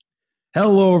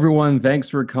Hello, everyone. Thanks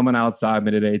for coming outside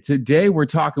me today. Today, we're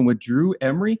talking with Drew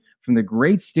Emery from the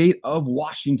great state of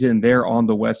Washington, there on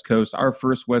the West Coast, our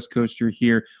first West Coaster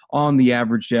here on the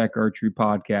Average Jack Archery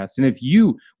Podcast. And if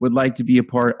you would like to be a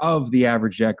part of the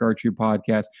Average Jack Archery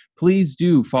Podcast, please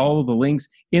do follow the links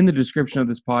in the description of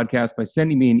this podcast by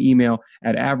sending me an email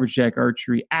at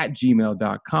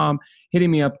averagejackarchery@gmail.com,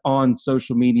 hitting me up on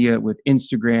social media with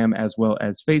Instagram as well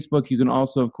as Facebook. You can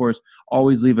also, of course,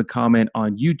 always leave a comment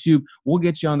on YouTube. We'll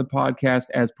get you on the podcast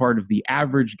as part of the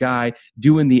average guy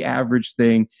doing the average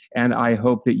thing. And I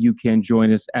hope that you can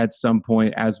join us at some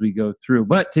point as we go through.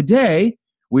 But today,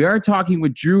 we are talking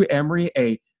with Drew Emery,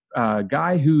 a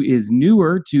guy who is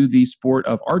newer to the sport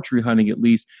of archery hunting, at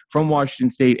least from Washington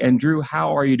State. And Drew,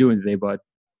 how are you doing today, bud?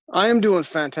 I am doing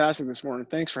fantastic this morning.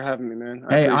 Thanks for having me, man.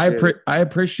 I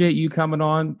appreciate you coming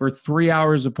on. We're 3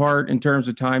 hours apart in terms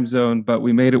of time zone, but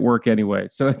we made it work anyway.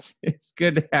 So it's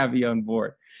good to have you on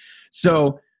board.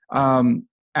 So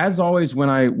as always,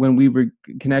 when we were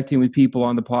connecting with people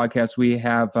on the podcast, we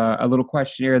have a little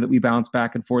questionnaire that we bounce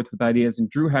back and forth with ideas. And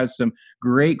Drew has some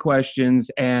great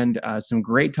questions and some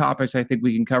great topics I think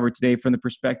we can cover today from the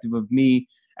perspective of me,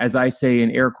 as I say in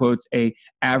air quotes, a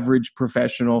average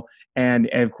professional. And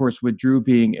of course, with Drew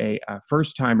being a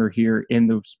first timer here in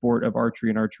the sport of archery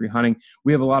and archery hunting,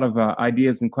 we have a lot of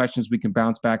ideas and questions we can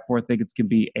bounce back forth. I think it's going to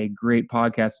be a great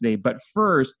podcast today. But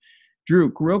first,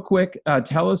 Drew, real quick,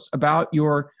 tell us about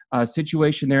your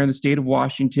situation there in the state of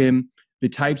Washington, the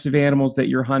types of animals that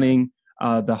you're hunting,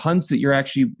 the hunts that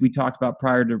we talked about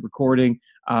prior to recording,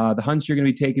 the hunts you're going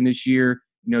to be taking this year,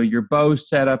 your bow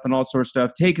setup and all sorts of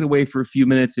stuff. Take it away for a few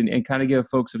minutes and kind of give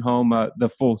folks at home the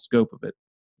full scope of it.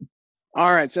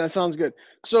 All right, so that sounds good.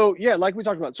 So yeah, like we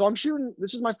talked about. So I'm shooting.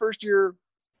 This is my first year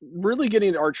really getting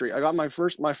into archery. I got my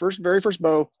very first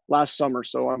bow last summer.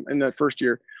 So I'm in that first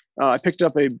year. I picked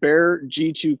up a Bear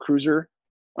G2 Cruiser.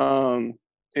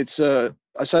 It's I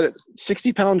set it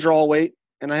 60-pound draw weight,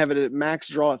 and I have it at max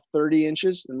draw 30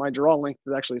 inches, and my draw length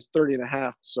is 30 and a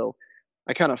half. So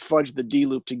I kind of fudged the D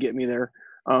loop to get me there.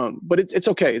 But it's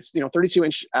okay. It's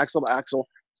 32-inch axle to axle.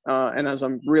 And as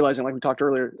I'm realizing, like we talked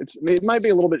earlier, it might be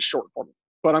a little bit short for me,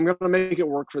 but I'm going to make it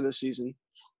work for this season.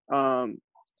 I'm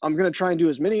going to try and do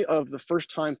as many of the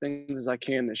first time things as I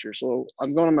can this year. So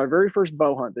I'm going on my very first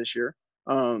bow hunt this year.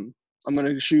 I'm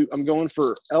going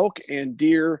for elk and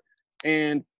deer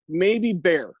and maybe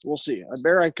bear. We'll see. A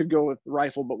bear, I could go with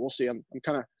rifle, but we'll see. I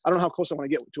don't know how close I want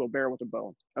to get to a bear with a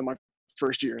bow at my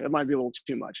first year. It might be a little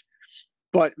too much,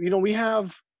 but we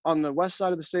have, on the west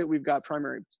side of the state, we've got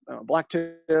primary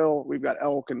blacktail, we've got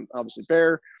elk, and obviously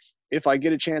bear. If I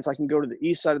get a chance, I can go to the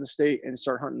east side of the state and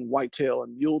start hunting whitetail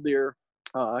and mule deer.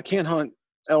 I can't hunt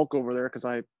elk over there because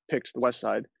I picked the west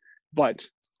side, but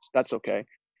that's okay.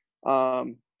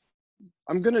 I've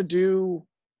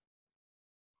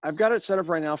got it set up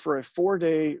right now for a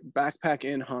 4-day backpack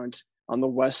in hunt on the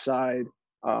west side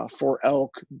for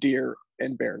elk, deer,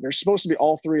 and bear. There's supposed to be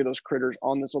all three of those critters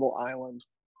on this little island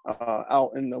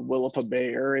out in the Willapa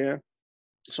Bay area.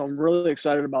 So I'm really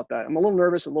excited about that. I'm a little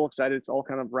nervous, a little excited. It's all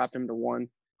kind of wrapped into one.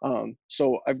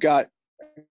 So I've got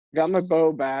my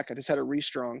bow back. I just had it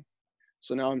restrung.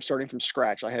 So now I'm starting from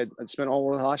scratch. I'd spent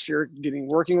all of the last year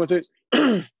working with it.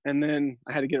 And then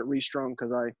I had to get it restrung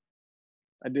because I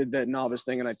did that novice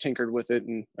thing and I tinkered with it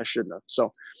and I shouldn't have.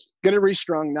 So get it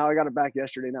restrung. Now I got it back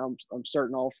yesterday. Now I'm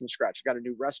starting all from scratch. I got a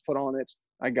new rest put on it.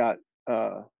 I got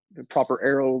the proper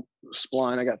arrow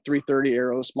spline. I got 330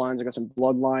 arrow splines. I got some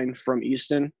Bloodline from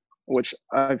Easton, which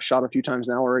I've shot a few times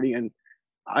now already, and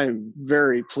I'm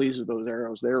very pleased with those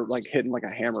arrows. They're like hitting like a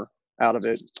hammer out of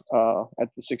it at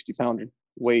the 60-pound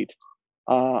weight.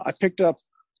 I picked up.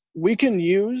 We can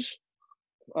use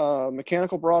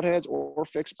mechanical broadheads or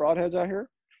fixed broadheads out here.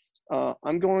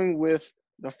 I'm going with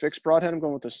the fixed broadhead. I'm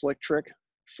going with the Slick Trick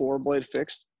 4-blade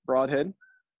fixed broadhead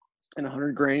and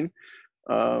 100 grain.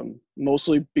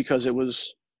 Mostly because it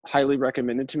was highly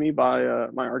recommended to me by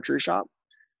my archery shop.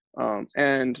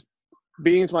 And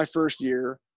being it's my first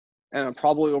year and I'm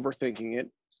probably overthinking it,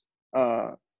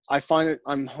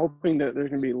 I'm hoping that there's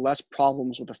going to be less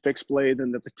problems with a fixed blade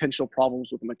than the potential problems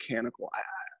with a mechanical.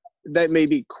 That may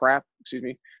be crap,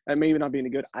 that may not be any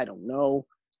good. I don't know.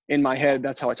 In my head,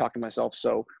 that's how I talk to myself.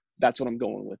 So that's what I'm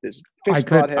going with is fixed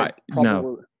broadhead.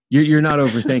 No, you're not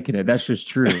overthinking it. That's just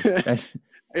true.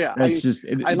 Yeah,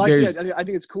 I like it. I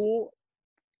think it's cool.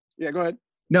 Yeah, go ahead.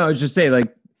 No, I was just saying,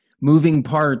 like, moving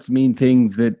parts mean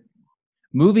things that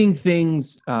moving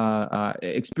things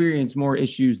experience more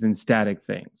issues than static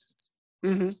things.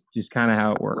 Mm-hmm. Just kind of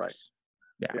how it works. Right.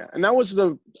 Yeah. And that was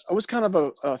kind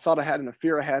of a thought I had and a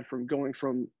fear I had from going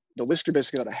from the whisker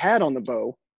biscuit that I had on the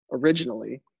bow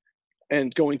originally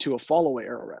and going to a fall away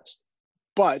arrow rest.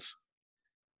 But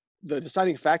the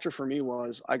deciding factor for me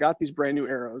was I got these brand new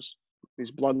arrows,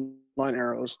 these bloodline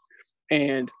arrows,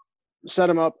 and set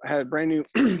them up, had a brand new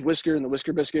whisker and the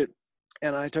whisker biscuit.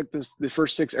 And I took the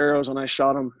first 6 arrows and I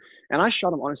shot them,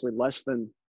 honestly less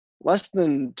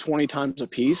than 20 times a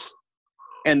piece.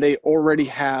 And they already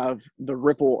have the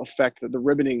ripple effect, the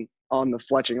ribboning on the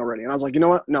fletching already. And I was like, you know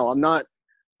what? No, I'm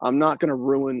not going to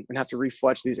ruin and have to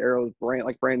refletch these arrows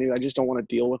brand new. I just don't want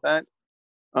to deal with that.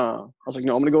 I was like,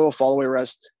 no, I'm going to go to a fall away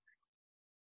rest.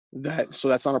 So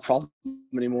that's not a problem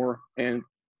anymore. And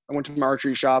I went to my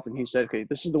archery shop and he said, okay,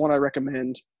 this is the one I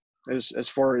recommend as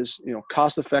far as,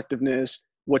 cost effectiveness,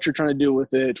 what you're trying to do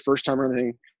with it, first time or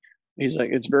anything. He's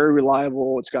like, it's very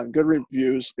reliable. It's gotten good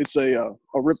reviews. It's a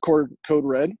Ripcord Code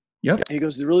Red. Yep. He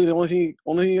goes, really the only thing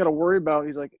you got to worry about,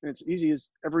 he's like, and it's easy,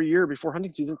 is every year before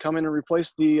hunting season, come in and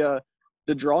replace the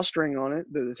drawstring on it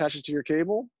that attaches to your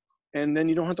cable, and then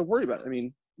you don't have to worry about it. I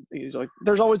mean, he's like,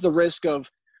 there's always the risk of,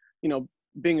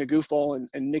 being a goofball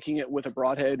and nicking it with a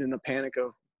broadhead in the panic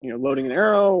of, loading an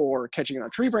arrow or catching it on a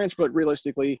tree branch, but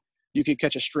realistically, you could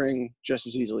catch a string just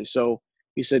as easily. So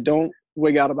he said, don't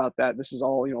wig out about that. This is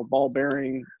all, ball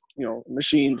bearing,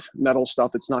 machined metal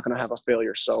stuff. It's not going to have a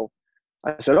failure. So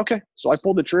I said, okay. So I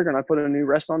pulled the trigger and I put a new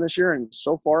rest on this year. And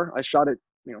so far I shot it,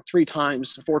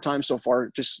 4 times so far,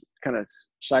 just kind of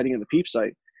sighting in the peep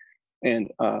sight, and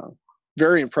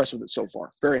very impressed with it so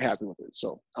far. Very happy with it.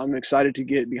 So I'm excited to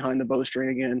get behind the bowstring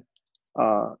again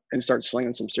and start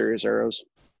slinging some serious arrows.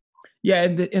 Yeah,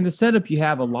 and in the setup you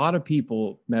have, a lot of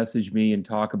people message me and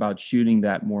talk about shooting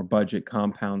that more budget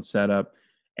compound setup,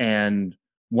 and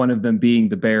one of them being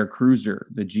the Bear Cruiser,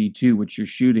 the G2, which you're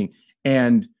shooting.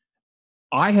 And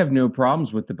I have no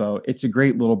problems with the bow. It's a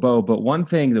great little bow. But one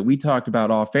thing that we talked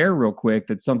about off air real quick,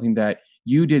 that's something that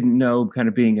you didn't know, kind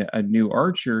of being a new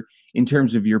archer, in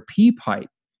terms of your peep height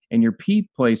and your peep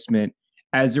placement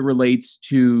as it relates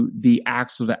to the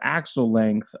axle to axle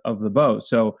length of the bow.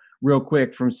 So real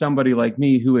quick, from somebody like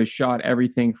me who has shot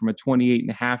everything from a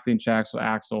 28.5-inch axle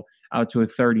out to a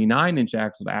 39-inch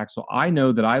axle, I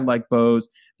know that I like bows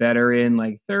that are in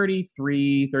like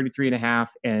 33 and a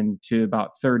half, and to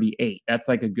about 38. That's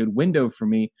like a good window for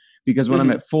me, because when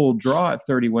I'm at full draw at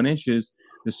 31 inches,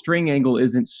 the string angle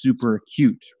isn't super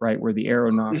acute, right, where the arrow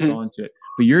knocks onto it.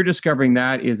 But you're discovering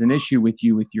that is an issue with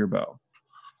you with your bow.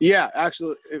 Yeah,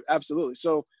 absolutely.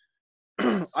 So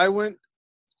I went,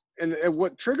 and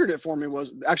what triggered it for me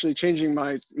was actually changing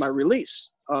my release.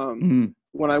 When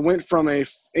I went from a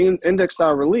index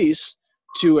style release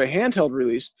to a handheld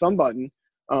release, thumb button,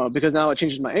 because now it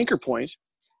changes my anchor point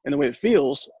and the way it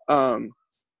feels. I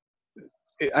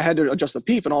had to adjust the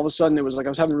peep, and all of a sudden it was like I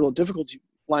was having real difficulty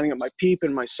lining up my peep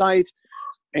and my sight.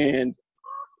 And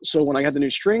so when I got the new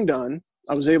string done,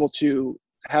 I was able to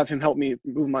have him help me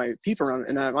move my peep around,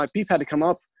 and my peep had to come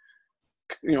up,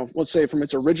 let's say from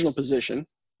its original position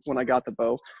when I got the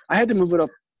bow. I had to move it up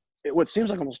what seems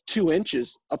like almost 2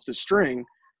 inches up the string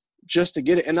just to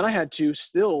get it. And then I had to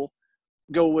still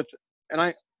go with,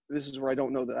 and this is where I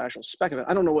don't know the actual spec of it.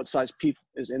 I don't know what size peep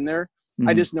is in there.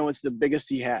 I just know it's the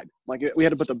biggest he had. Like, we had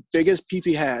to put the biggest peep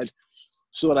he had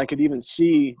so that I could even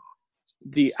see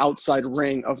the outside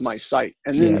ring of my sight.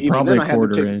 And then even then I had to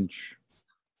take, inch.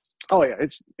 Oh yeah,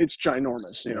 it's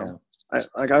ginormous.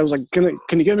 I was like, can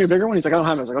you give me a bigger one? He's like, I don't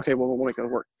have it. I was like, okay, well, we'll make it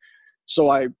work.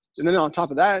 So and then on top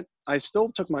of that, I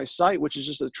still took my sight, which is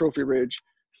just a Trophy Ridge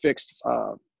fixed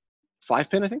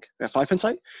 5-pin, I think, 5-pin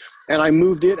sight, and I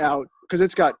moved it out because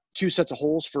it's got 2 sets of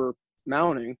holes for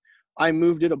mounting. I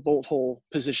moved it a bolt hole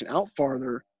position out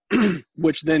farther,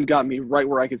 which then got me right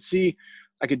where I could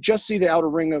just see the outer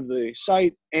ring of the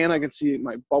sight, and I could see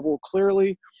my bubble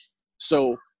clearly.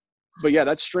 So, but yeah,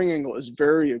 that string angle is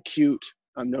very acute,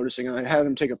 I'm noticing. And I had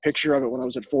him take a picture of it when I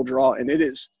was at full draw, and it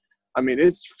is,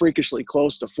 it's freakishly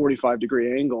close to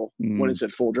 45-degree angle when it's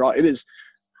at full draw. It is,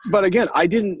 but again, I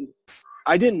didn't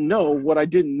know what I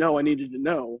didn't know I needed to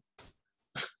know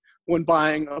when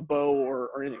buying a bow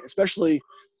or anything, especially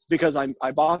because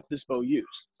I bought this bow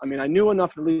used. I knew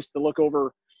enough at least to look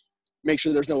over, make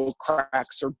sure there's no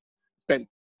cracks or bent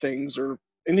things or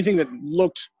anything that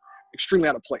looked extremely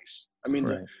out of place.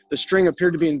 Right. The string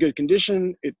appeared to be in good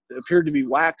condition. It appeared to be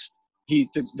waxed.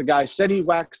 The guy said he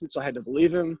waxed it, so I had to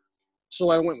believe him. So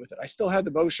I went with it. I still had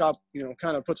the bow shop,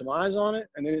 kind of put some eyes on it,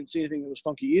 and they didn't see anything that was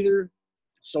funky either.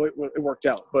 So it worked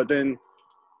out. But then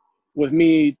with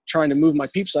me trying to move my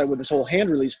peep sight with this whole hand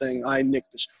release thing, I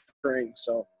nicked the string.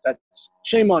 So that's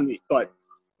shame on me, but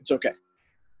it's okay.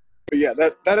 But yeah,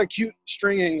 that acute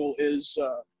string angle is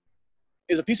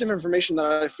a piece of information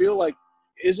that I feel like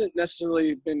isn't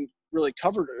necessarily been really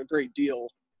covered a great deal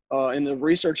in the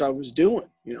research I was doing,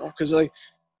 because like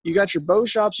you got your bow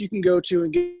shops you can go to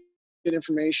and get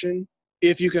information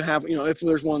if you can have, if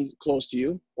there's one close to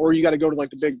you, or you got to go to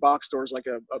like the big box stores like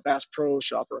a Bass Pro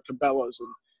Shop or a Cabela's,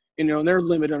 and they're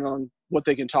limited on what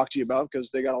they can talk to you about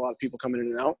because they got a lot of people coming in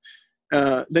and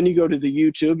out. Then you go to the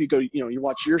YouTube, you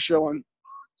watch your show on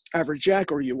Average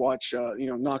Jack, or you watch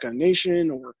Knock On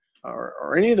Nation,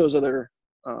 or any of those other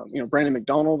Brandon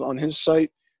McDonald on his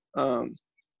site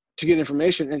to get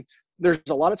information. And there's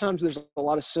a lot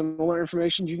of similar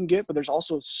information you can get, but there's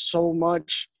also so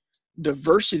much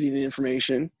diversity in the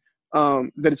information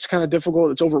that it's kind of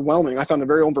difficult. It's overwhelming. I found it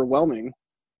very overwhelming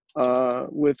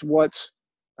with what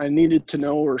I needed to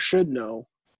know or should know.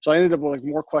 So I ended up with like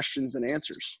more questions than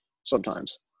answers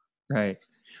sometimes. Right.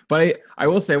 But I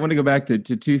will say, I want to go back to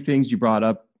two things you brought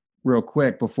up real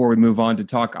quick before we move on to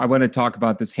talk. I want to talk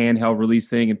about this handheld release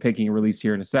thing and picking a release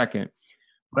here in a second.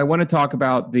 But I want to talk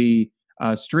about the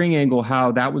string angle,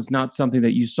 how that was not something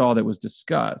that you saw that was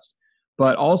discussed,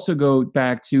 but also go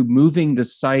back to moving the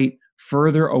sight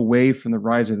further away from the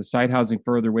riser, the sight housing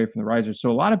further away from the riser. So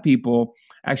a lot of people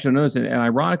actually notice it. And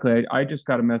ironically, I just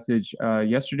got a message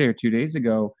yesterday or 2 days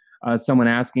ago, someone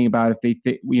asking about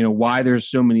if why there's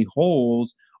so many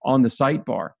holes on the sight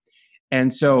bar.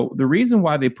 And so the reason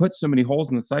why they put so many holes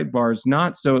in the sight bar is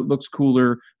not so it looks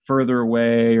cooler further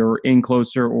away or in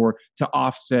closer or to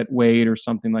offset weight or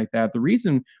something like that. The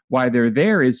reason why they're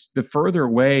there is the further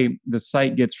away the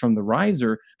sight gets from the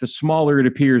riser, the smaller it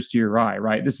appears to your eye,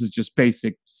 right? This is just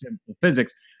basic, simple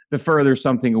physics. The further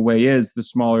something away is, the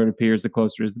smaller it appears, the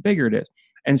closer it is, the bigger it is.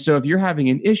 And so if you're having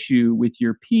an issue with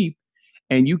your peep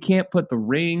and you can't put the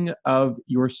ring of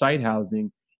your sight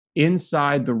housing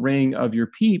inside the ring of your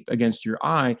peep against your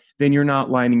eye, then you're not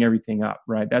lining everything up,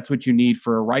 right? That's what you need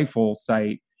for a rifle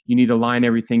sight. You need to line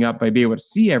everything up by being able to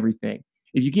see everything.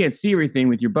 If you can't see everything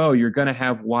with your bow, you're going to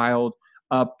have wild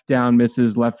up, down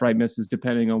misses, left, right misses,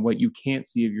 depending on what you can't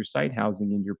see of your sight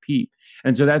housing in your peep.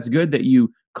 And so that's good that you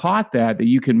caught that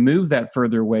you can move that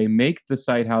further away, make the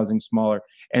sight housing smaller,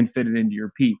 and fit it into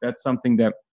your peep. That's something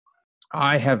that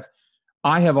I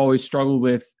have always struggled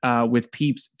with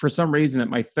peeps. For some reason, at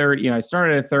my 30, I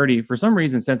started at 30. For some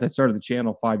reason, since I started the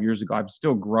channel 5 years ago, I'm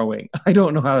still growing. I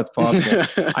don't know how that's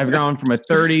possible. I've gone from a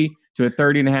 30 to a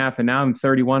 30 and a half, and now I'm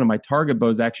 31, and my target bow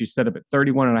is actually set up at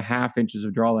 31 and a half inches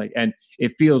of draw length, and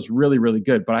it feels really, really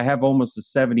good. But I have almost a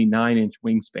 79-inch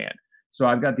wingspan. So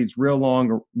I've got these real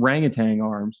long orangutan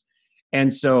arms.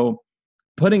 And so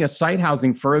putting a sight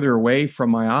housing further away from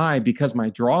my eye, because my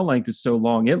draw length is so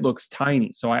long, it looks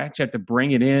tiny. So I actually have to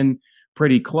bring it in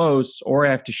pretty close, or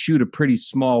I have to shoot a pretty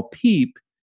small peep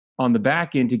on the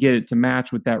back end to get it to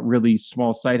match with that really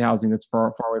small sight housing that's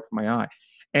far, far away from my eye.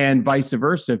 And vice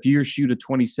versa. If you shoot a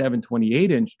 27,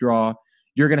 28-inch draw,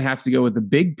 you're going to have to go with a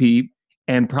big peep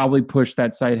and probably push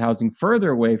that sight housing further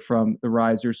away from the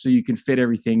riser so you can fit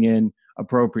everything in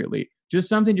appropriately. Just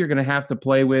something you're going to have to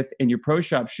play with, and your pro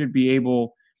shop should be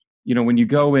able, when you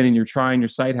go in and you're trying your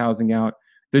sight housing out,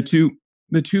 the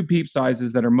two peep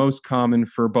sizes that are most common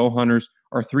for bow hunters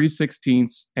are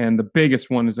 3/16, and the biggest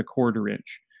one is a 1/4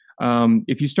 inch.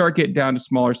 If you start getting down to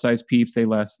smaller size peeps, they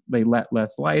let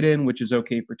less light in, which is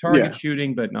okay for target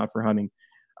shooting, but not for hunting.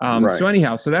 Right. So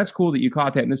anyhow, so that's cool that you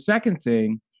caught that. And the second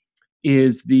thing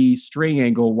is the string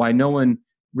angle, why no one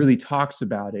really talks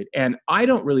about it. And I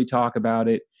don't really talk about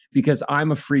it because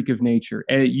I'm a freak of nature.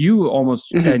 And you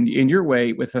almost, and in your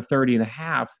way, with a 30 and a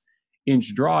half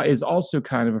inch draw is also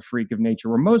kind of a freak of nature,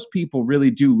 where most people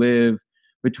really do live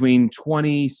between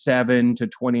 27 to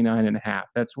 29 and a half.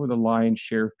 That's where the lion's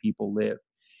share of people live.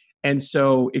 And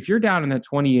so if you're down in that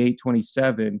 28,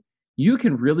 27, you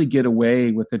can really get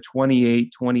away with a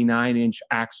 28, 29-inch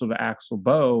axle-to-axle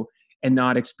bow and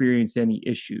not experience any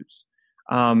issues.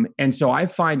 And so I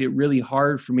find it really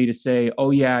hard for me to say,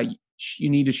 oh, yeah, you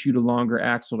need to shoot a longer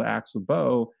axle-to-axle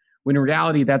bow, when in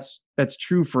reality, that's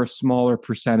true for a smaller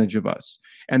percentage of us.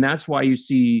 And that's why you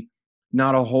see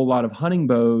not a whole lot of hunting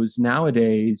bows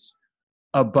nowadays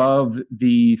above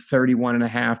the 31 and a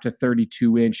half to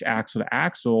 32-inch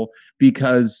axle-to-axle,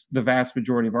 because the vast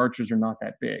majority of archers are not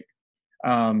that big.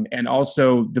 And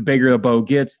also, the bigger the bow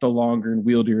gets, the longer and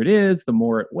wieldier it is, the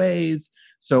more it weighs,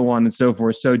 so on and so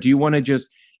forth. So do you want to just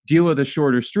deal with a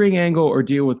shorter string angle, or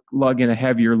deal with lugging a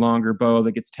heavier, longer bow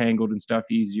that gets tangled and stuff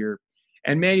easier?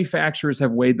 And manufacturers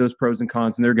have weighed those pros and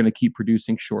cons, and they're going to keep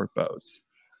producing short bows.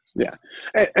 Yeah.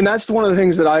 And that's one of the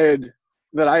things that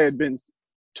I had been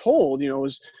told,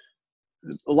 was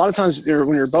a lot of times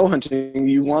when you're bow hunting,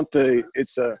 you want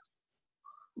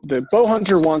the bow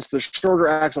hunter wants the shorter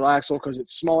axle because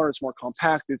it's smaller, it's more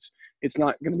compact, it's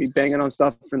not going to be banging on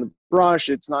stuff in the brush,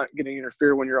 it's not going to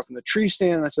interfere when you're up in the tree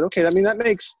stand. And I said, okay, I mean, that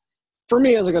makes, for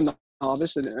me as like a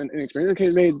novice and inexperienced,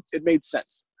 okay, it made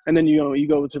sense. And then, you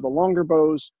go to the longer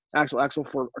bows, axle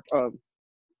for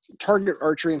target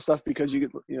archery and stuff, because you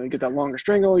get that longer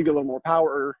string angle, you get a little more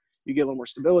power, you get a little more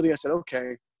stability. I said,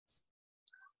 okay,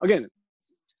 again,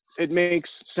 it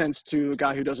makes sense to a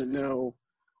guy who doesn't know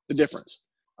the difference.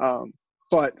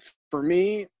 But for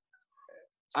me,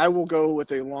 I will go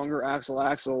with a longer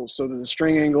axle so that the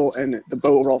string angle and the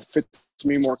bow overall fits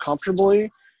me more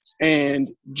comfortably, and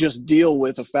just deal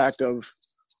with the fact of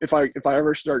if I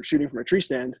ever start shooting from a tree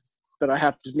stand, that I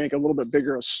have to make a little bit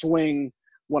bigger a swing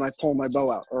when I pull my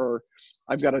bow out, or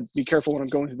I've got to be careful when I'm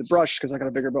going through the brush because I got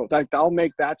a bigger bow. I'll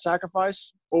make that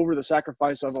sacrifice over the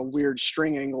sacrifice of a weird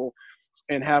string angle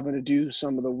and having to do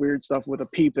some of the weird stuff with a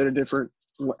peep at a different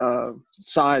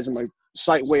size and my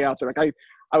sight way out there. Like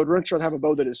I would rather have a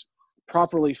bow that is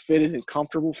properly fitted and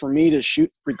comfortable for me to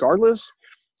shoot regardless,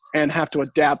 and have to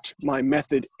adapt my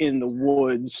method in the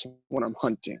woods when I'm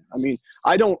hunting. I mean,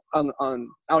 I don't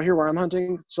out here where I'm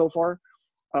hunting so far,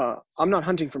 I'm not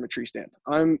hunting from a tree stand.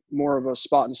 I'm more of a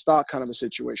spot and stock kind of a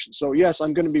situation. So yes,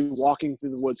 I'm going to be walking through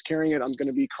the woods carrying it. I'm going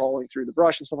to be crawling through the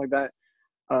brush and stuff like that.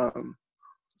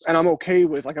 And I'm okay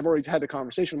with, like, I've already had the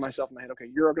conversation with myself in my head. Okay,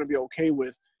 you're going to be okay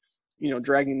with,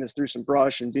 dragging this through some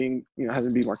brush and being, having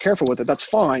to be more careful with it. That's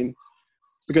fine,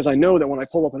 because I know that when I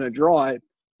pull up in a draw,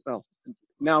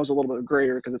 now it's a little bit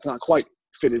grayer because it's not quite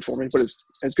fitted for me, but it's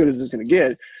as good as it's going to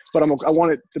get. But I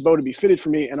want the bow to be fitted for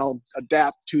me, and I'll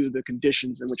adapt to the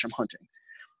conditions in which I'm hunting.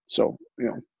 So,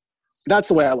 that's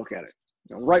the way I look at it.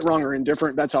 Right, wrong, or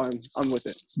indifferent. That's how I'm with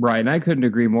it. Right, and I couldn't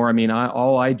agree more. I mean,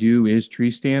 all I do is tree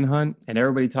stand hunt, and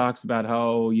everybody talks about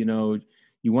how you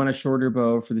want a shorter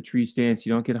bow for the tree stands.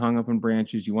 You don't get hung up on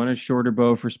branches. You want a shorter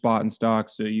bow for spot and stock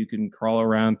so you can crawl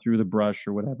around through the brush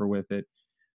or whatever with it.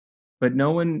 But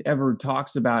no one ever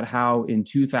talks about how in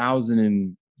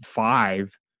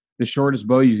 2005, the shortest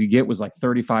bow you could get was like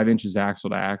 35 inches axle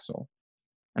to axle.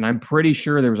 And I'm pretty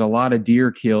sure there was a lot of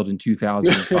deer killed in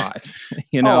 2005.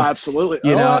 Oh,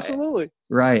 absolutely. Absolutely.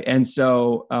 Right. And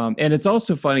so, and it's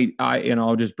also funny,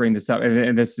 I'll just bring this up,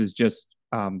 and this is just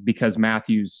because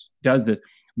Mathews does this.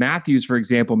 Mathews, for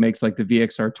example, makes like the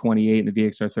VXR 28 and the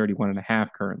VXR 31.5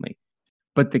 currently.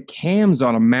 But the cams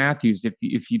on a Mathews,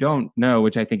 if you don't know,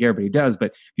 which I think everybody does, but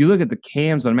if you look at the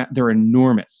cams on they're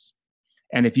enormous.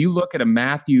 And if you look at a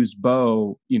Mathews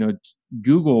bow,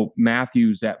 Google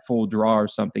Mathews at full draw or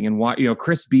something, and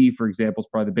Chris B, for example, is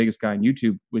probably the biggest guy on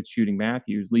YouTube with shooting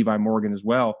Mathews, Levi Morgan as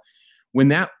well. When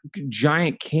that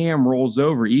giant cam rolls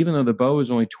over, even though the bow is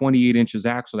only 28 inches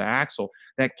axle to axle,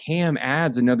 that cam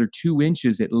adds another 2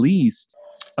 inches at least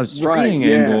of string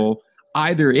angle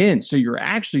either end. So you're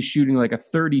actually shooting like a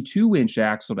 32-inch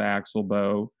axle to axle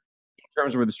bow in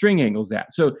terms of where the string angle's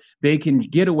at. So they can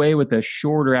get away with a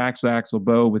shorter axle to axle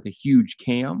bow with a huge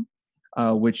cam,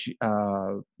 which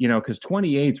because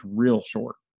 28's real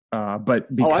short.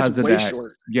 But because of that,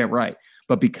 short. Yeah, right.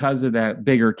 But because of that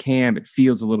bigger cam, it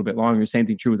feels a little bit longer. Same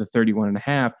thing true with a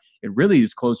 31.5. It really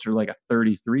is closer to like a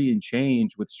 33 and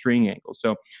change with string angle.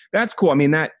 So that's cool. I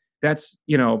mean, that's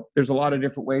there's a lot of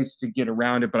different ways to get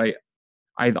around it, but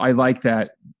I like that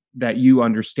you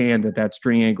understand that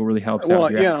string angle really helps. Well,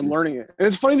 yeah, I'm learning it. And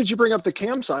it's funny that you bring up the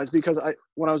cam size, because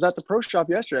when I was at the pro shop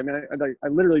yesterday, I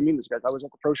literally mean this, guys. I was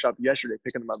at the pro shop yesterday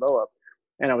picking my bow up,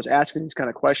 and I was asking these kind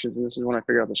of questions, and this is when I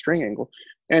figured out the string angle.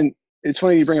 And it's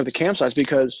funny you bring up the cam size,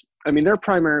 because they're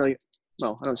primarily,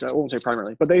 well, I won't say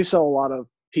primarily, but they sell a lot of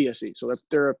PSE. So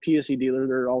they're a PSE dealer.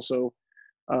 They're also,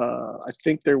 I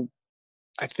think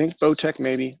Bowtech,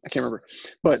 maybe, I can't remember,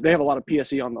 but they have a lot of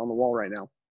PSE on the wall right now.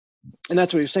 And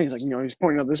that's what he's saying. He's like, he's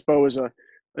pointing out this bow is a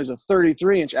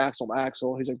 33-inch axle to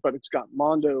axle. He's like, but it's got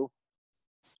Mondo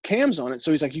cams on it.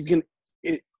 So he's like,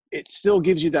 it still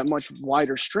gives you that much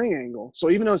wider string angle.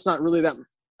 So even though it's not really that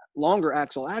longer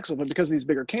axle, but because of these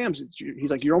bigger cams,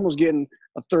 he's like, you're almost getting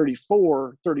a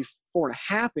 34 and a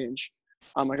half inch.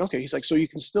 I'm like, okay. He's like, so you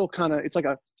can still kind of, it's like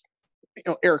a,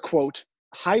 air quote,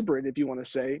 hybrid, if you want to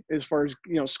say, as far as,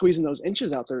 squeezing those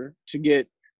inches out there to get,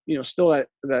 still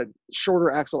that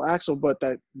shorter axle, but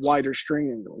that wider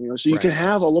string angle, so you can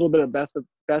have a little bit of best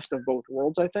of both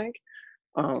worlds, I think.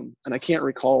 And I can't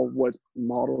recall what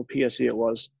model PSE it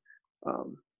was,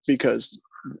 because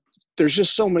there's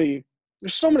so many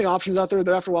options out there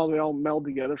that after a while they all meld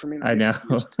together for me. I know.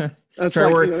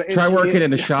 Try working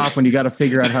in a shop when you got to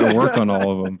figure out how to work on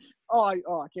all of them. I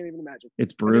can't even imagine.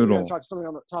 It's brutal. Talk to somebody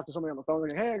on the phone,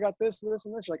 like, hey, I got this, this,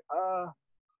 and this. You're like,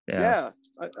 Yeah.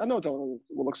 Yeah, I know what that one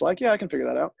looks like. Yeah, I can figure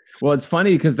that out. Well, it's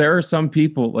funny because there are some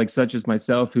people like such as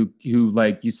myself who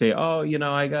like you say, oh,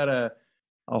 I got a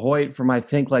Hoyt from I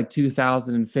think like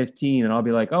 2015, and I'll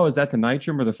be like, oh, is that the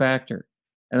Nitrum or the Factor?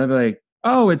 And they'll be like,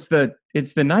 oh, it's the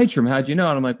Nitrum. How'd you know?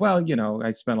 And I'm like, well,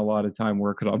 I spent a lot of time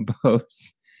working on both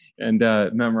and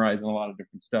memorizing a lot of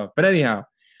different stuff. But anyhow,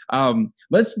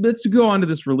 let's go on to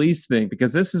this release thing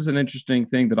because this is an interesting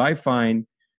thing that I find,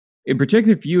 in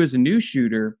particular for you as a new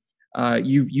shooter.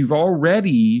 You've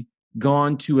already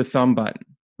gone to a thumb button,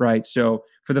 right? So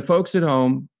for the folks at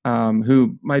home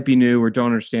who might be new or don't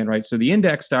understand, right? So the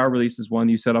index style release is one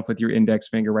you set up with your index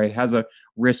finger, right? It has a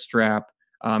wrist strap,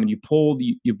 and you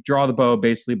draw the bow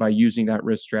basically by using that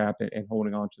wrist strap and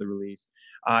holding on to the release.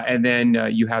 And then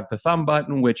you have the thumb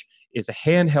button, which is a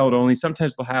handheld only.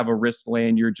 Sometimes they'll have a wrist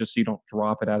lanyard just so you don't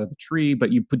drop it out of the tree,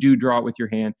 but you do draw it with your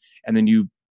hand, and then you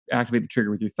activate the trigger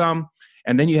with your thumb.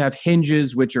 And then you have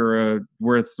hinges, which are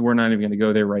we're not even going to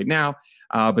go there right now,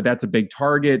 but that's a big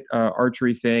target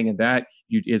archery thing, and that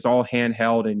is all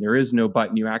handheld, and there is no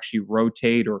button. You actually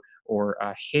rotate or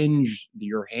hinge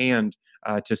your hand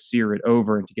to sear it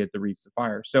over and to get the reeds to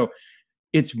fire. So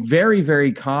it's very,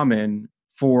 very common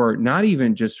for not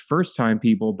even just first-time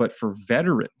people, but for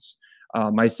veterans,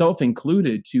 myself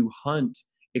included, to hunt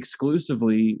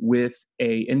exclusively with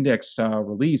a index style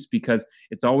release because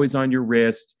it's always on your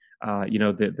wrist.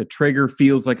 The trigger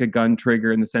feels like a gun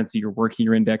trigger in the sense that you're working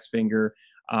your index finger.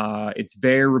 It's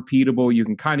very repeatable. You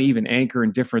can kind of even anchor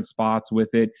in different spots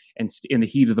with it and in the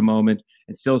heat of the moment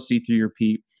and still see through your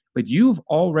peep. But you've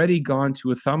already gone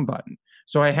to a thumb button.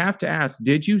 So I have to ask,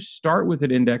 did you start with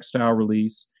an index style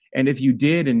release? And if you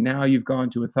did, and now you've gone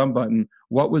to a thumb button,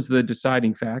 what was the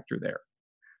deciding factor there?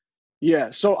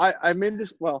 Yeah, so I made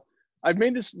this. Well, I've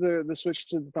made this the switch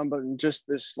to the thumb button just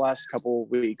this last couple of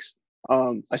weeks.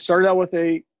 I started out with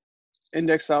a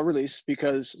index style release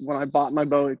because when I bought my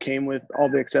bow, it came with all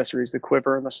the accessories, the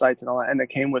quiver and the sights and all that, and it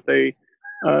came with a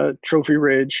Trophy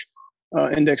Ridge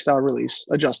index style release,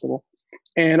 adjustable,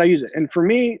 and I use it. And for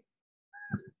me,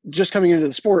 just coming into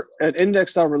the sport, an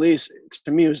index style release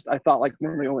to me was, I thought, like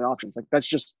one of the only options. Like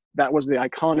that was the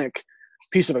iconic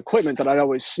piece of equipment that I'd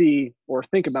always see or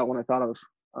think about when I thought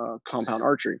of compound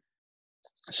archery.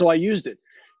 So I used it,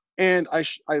 and I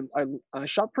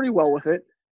shot pretty well with it.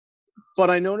 But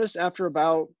I noticed after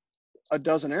about a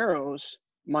dozen arrows,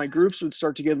 my groups would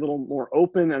start to get a little more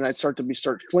open, and I'd start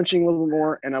flinching a little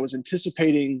more, and I was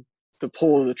anticipating the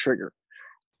pull of the trigger,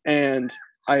 and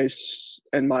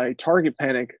my target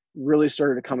panic really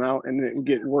started to come out, and it would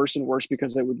get worse and worse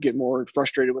because I would get more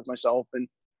frustrated with myself, and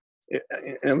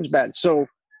it was bad. So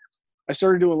I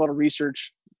started doing a lot of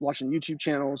research, watching YouTube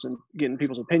channels and getting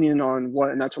people's opinion on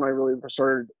and that's when I really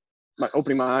started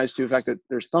opening my eyes to the fact that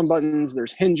there's thumb buttons,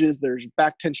 there's hinges, there's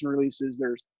back tension releases,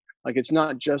 there's it's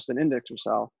not just an index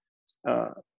style.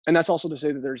 And that's also to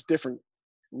say that there's different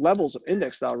levels of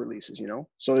index style releases,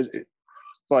 So,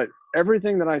 but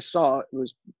everything that I saw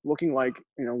was looking like,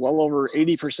 well over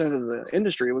 80% of the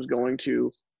industry was going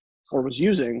to, or was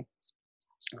using,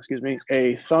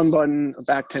 a thumb button, a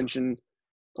back tension,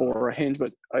 or a hinge,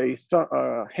 but a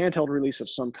handheld release of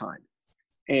some kind.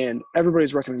 And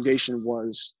everybody's recommendation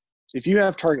was, if you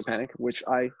have target panic, which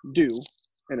I do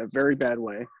in a very bad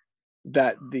way,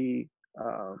 that the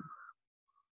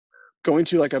going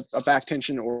to like a back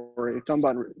tension or a thumb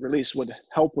button release would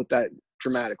help with that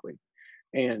dramatically.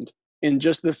 And in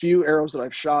just the few arrows that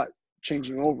I've shot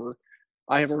changing over,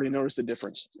 I have already noticed a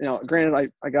difference. Now,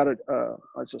 granted, I got it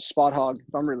as a Spot Hogg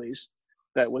thumb release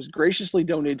that was graciously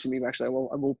donated to me. Actually, I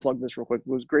will plug this real quick.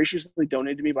 It was graciously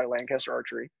donated to me by Lancaster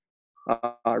Archery.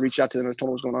 I reached out to them and told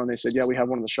them what was going on. They said, yeah, we have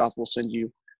one in the shop. We'll send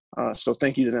you. So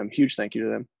thank you to them. Huge thank you to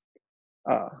them.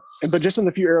 But just in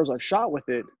the few arrows I've shot with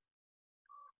it,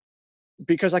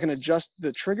 because I can adjust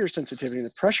the trigger sensitivity and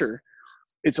the pressure,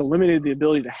 it's eliminated the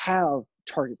ability to have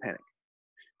target panic.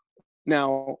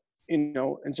 Now,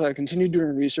 and so I continued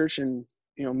doing research, and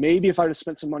maybe if I'd have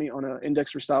spent some money on an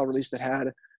index style release that had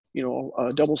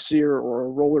a double sear or a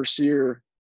roller sear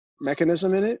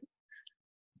mechanism in it,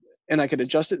 and I could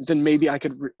adjust it, then maybe I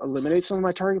could eliminate some of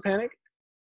my target panic.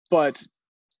 But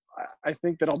I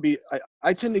think that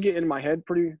I tend to get in my head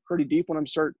pretty deep when I'm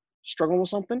start struggling with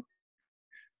something.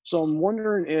 So I'm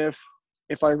wondering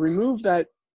if I remove that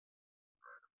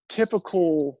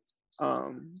typical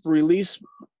release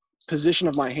position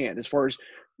of my hand, as far as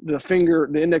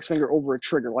the index finger over a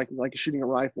trigger, like shooting a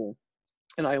rifle,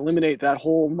 and I eliminate that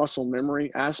whole muscle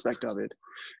memory aspect of it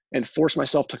and force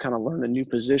myself to kind of learn a new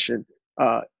position,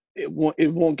 it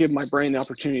won't give my brain the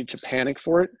opportunity to panic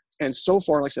for it And so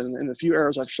far, like I said, in the few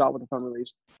arrows I've shot with the thumb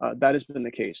release, that has been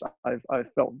the case.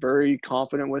 I've felt very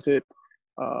confident with it.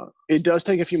 It does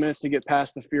take a few minutes to get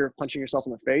past the fear of punching yourself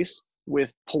in the face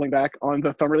with pulling back on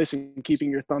the thumb release and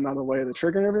keeping your thumb out of the way of the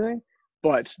trigger and everything.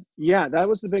 But yeah, that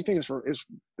was the big thing. The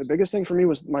biggest thing for me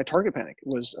was my target panic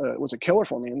was a killer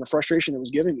for me, and the frustration it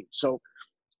was giving me. So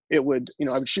it would,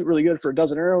 I would shoot really good for a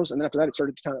dozen arrows, and then after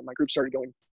that, my group started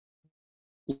going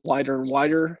wider and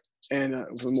wider, and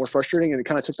it was more frustrating, and it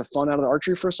kind of took the fun out of the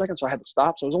archery for a second. So I had to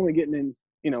stop. So I was only getting in,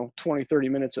 20, 30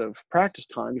 minutes of practice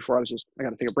time before I got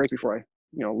to take a break before I,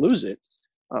 lose it.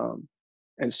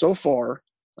 And so far,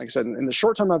 like I said, in the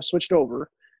short time I've switched over,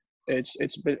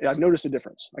 I've noticed a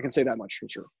difference. I can say that much for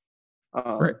sure.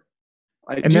 Right.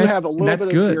 I do have a little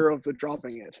bit of fear of the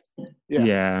dropping it.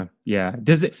 Yeah.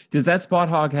 Does that Spot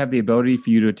Hogg have the ability for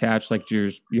you to attach like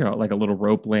like a little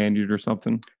rope lanyard or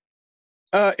something?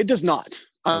 It does not.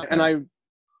 Okay. And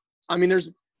I mean,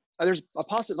 there's a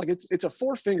possible, like it's a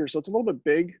 4-finger, so it's a little bit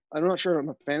big. I'm not sure I'm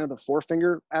a fan of the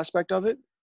 4-finger aspect of it.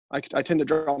 I tend to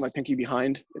draw my pinky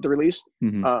behind the release.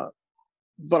 Mm-hmm.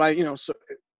 But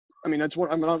that's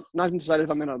one. I'm not even decided if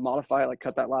I'm going to modify it, like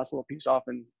cut that last little piece off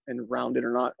and round it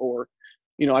or not. Or,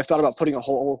 I've thought about putting a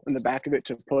hole in the back of it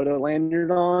to put a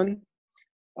lanyard on.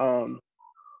 I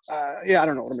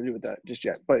don't know what I'm going to do with that just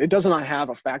yet. But it does not have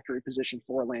a factory position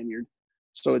for a lanyard.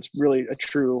 So it's really a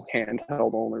true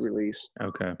handheld only release.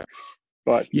 Okay.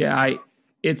 But yeah,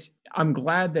 I'm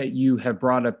glad that you have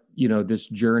brought up, this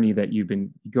journey that you've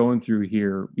been going through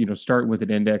here, starting with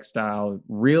an index style,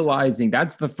 realizing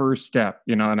that's the first step,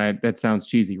 and that sounds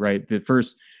cheesy, right? The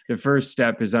first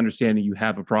step is understanding you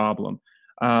have a problem.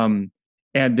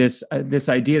 And this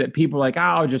idea that people are like,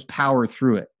 I'll just power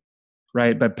through it.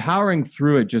 Right. But powering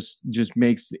through it just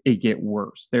makes it get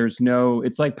worse.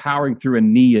 It's like powering through a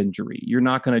knee injury. You're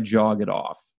not going to jog it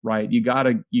off. Right. You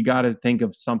gotta think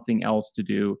of something else to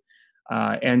do.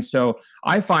 And so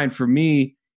I find for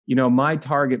me, my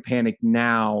target panic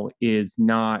now is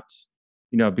not,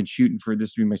 I've been shooting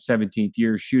this will be my 17th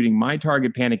year shooting. My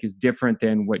target panic is different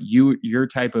than what your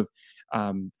type of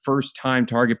first time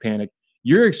target panic.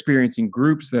 You're experiencing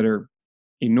groups that are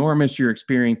enormous. You're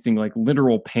experiencing like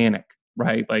literal panic,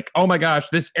 right? Like, oh my gosh,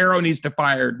 this arrow needs to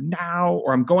fire now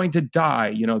or I'm going to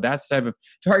die. That's the type of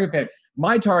target panic.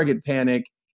 My target panic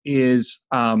is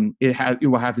it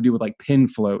will have to do with like pin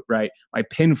float, right? My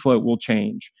pin float will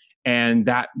change, and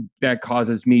that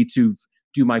causes me to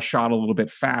do my shot a little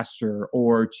bit faster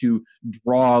or to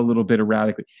draw a little bit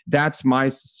erratically. That's my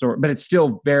sort, but it's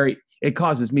still it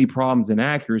causes me problems in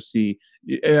accuracy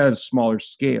at a smaller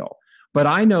scale. But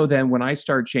I know then when I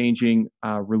start changing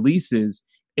releases,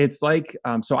 it's like,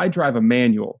 so I drive a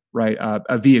manual, right?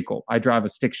 A vehicle. I drive a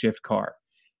stick shift car.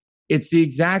 It's the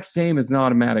exact same as an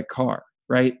automatic car,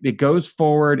 right? It goes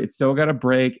forward. It's still got a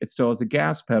brake. It still has a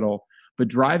gas pedal. But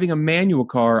driving a manual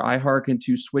car, I hearken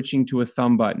to switching to a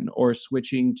thumb button or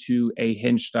switching to a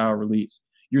hinge style release.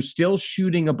 You're still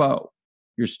shooting a bow.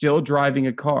 You're still driving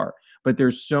a car. But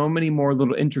there's so many more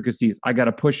little intricacies. I got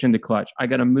to push into clutch. I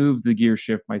got to move the gear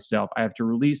shift myself. I have to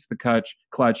release the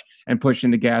clutch and push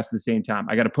into gas at the same time.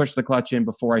 I got to push the clutch in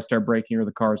before I start braking or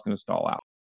the car is going to stall out.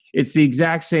 It's the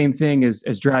exact same thing as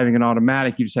driving an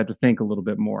automatic. You just have to think a little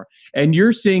bit more. And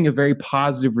you're seeing a very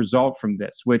positive result from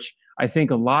this, which I think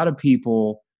a lot of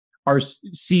people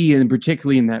see, and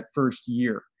particularly in that first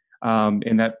year,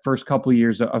 in that first couple of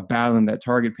years of battling that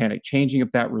target panic, changing up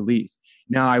that release.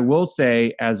 Now, I will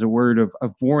say, as a word of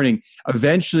warning,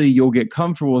 eventually you'll get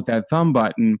comfortable with that thumb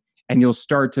button and you'll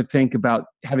start to think about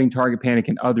having target panic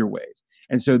in other ways.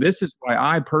 And so this is why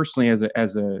I personally, as a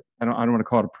I don't want to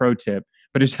call it a pro tip,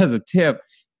 but just as a tip,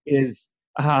 is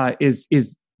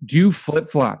do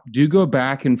flip flop, do go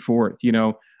back and forth.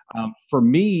 For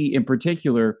me in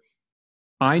particular,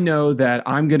 I know that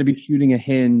I'm going to be shooting a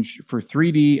hinge for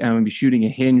 3D and I'm going to be shooting a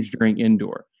hinge during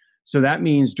indoor. So that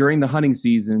means during the hunting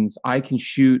seasons, I can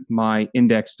shoot my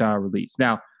index style release.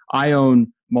 Now, I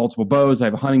own multiple bows. I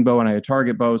have a hunting bow and I have a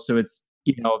target bow. So it's,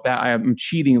 that I'm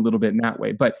cheating a little bit in that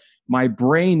way. But my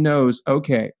brain knows,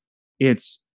 okay,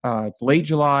 it's late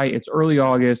July, it's early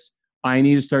August. I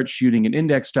need to start shooting an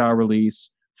index style release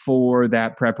for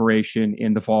that preparation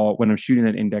in the fall when I'm shooting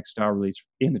that index style release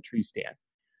in the tree stand.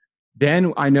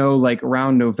 Then I know like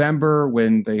around November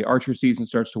when the archery season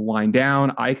starts to wind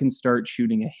down, I can start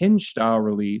shooting a hinge style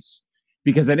release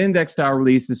because that index style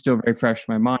release is still very fresh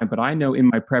in my mind. But I know in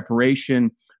my preparation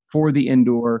for the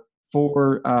indoor,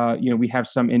 we have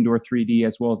some indoor 3D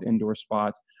as well as indoor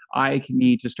spots. I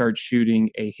need to start shooting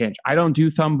a hinge. I don't do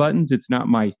thumb buttons. It's not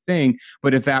my thing.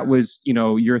 But if that was,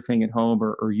 your thing at home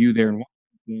or you there in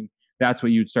Washington, that's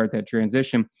what you'd start that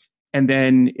transition. And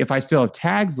then if I still have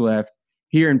tags left,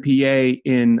 here in PA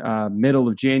in middle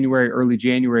of January, early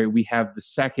January, we have the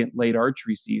second late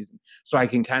archery season. So I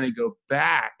can kind of go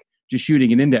back to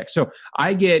shooting an index. So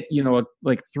I get,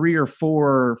 like 3 or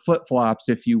 4 flip flops,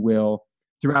 if you will,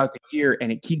 throughout the year,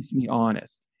 and it keeps me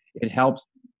honest. It helps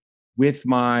with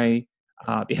my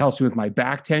it helps me with my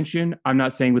back tension. I'm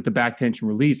not saying with the back tension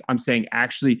release. I'm saying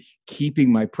actually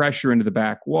keeping my pressure into the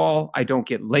back wall. I don't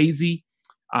get lazy.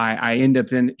 I end up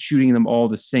then shooting them all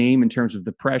the same in terms of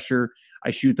the pressure.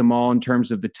 I shoot them all in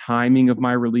terms of the timing of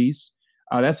my release.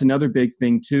 That's another big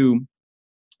thing too,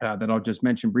 that I'll just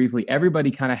mention briefly.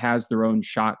 Everybody kind of has their own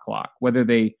shot clock, whether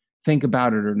they think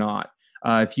about it or not.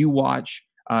 If you watch,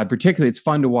 particularly, it's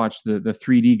fun to watch the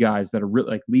 3D guys that are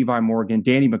really like Levi Morgan.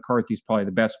 Danny McCarthy is probably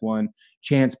the best one.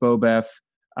 Chance Bobeff,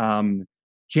 um,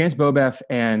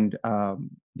 and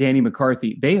Danny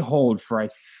McCarthy, they hold for, I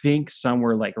think,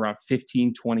 somewhere like around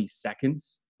 15, 20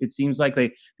 seconds. It seems like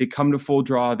they come to full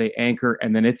draw, they anchor,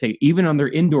 and then even on their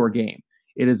indoor game,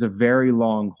 it is a very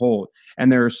long hold.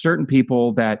 And there are certain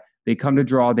people that they come to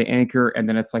draw, they anchor, and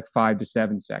then it's like 5 to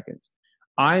 7 seconds.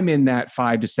 I'm in that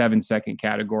 5 to 7 second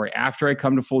category. After I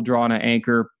come to full draw and I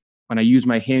anchor, when I use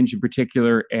my hinge in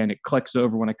particular and it clicks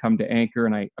over when I come to anchor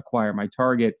and I acquire my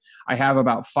target, I have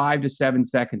about 5 to 7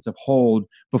 seconds of hold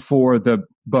before the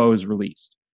bow is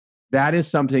released. That is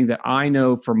something that I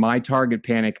know for my target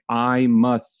panic, I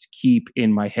must keep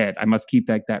in my head. I must keep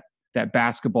that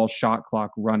basketball shot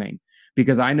clock running,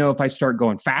 because I know if I start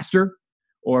going faster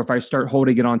or if I start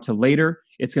holding it on to later,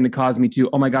 it's going to cause me to,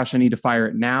 oh my gosh, I need to fire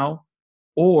it now.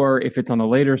 Or if it's on the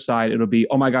later side, it'll be,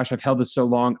 oh my gosh, I've held this so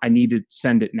long, I need to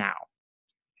send it now.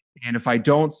 And if I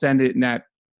don't send it in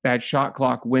that shot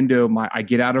clock window, I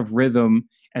get out of rhythm,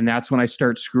 and that's when I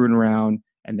start screwing around,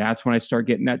 and that's when I start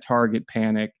getting that target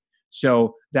panic.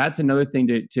 So that's another thing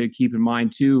to keep in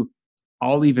mind too.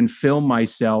 I'll even film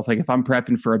myself, like if I'm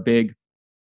prepping for a big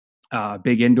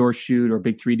indoor shoot or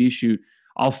big 3D shoot,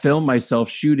 I'll film myself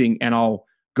shooting, and I'll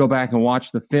go back and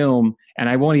watch the film, and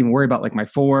I won't even worry about like my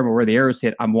form or where the arrows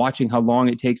hit. I'm watching how long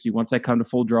it takes me once I come to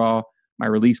full draw, my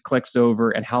release clicks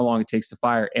over, and how long it takes to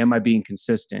fire. Am I being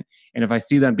consistent? And if I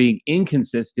see them being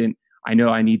inconsistent, I know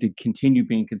I need to continue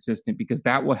being consistent, because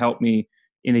that will help me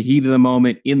in the heat of the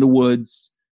moment, in the woods,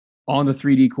 on the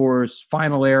 3D course,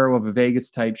 final arrow of a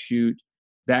Vegas type shoot.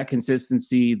 That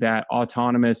consistency, that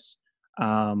autonomous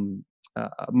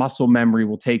muscle memory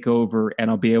will take over, and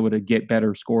I'll be able to get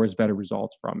better scores, better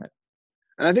results from it.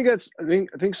 And I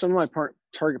think some of my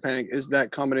target panic is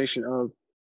that combination of,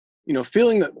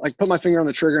 feeling that, like, put my finger on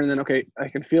the trigger and then, okay, I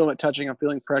can feel it touching. I'm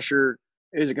feeling pressure.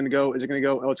 Is it going to go? Is it going to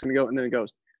go? Oh, it's going to go. And then it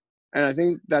goes. And I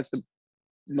think that's the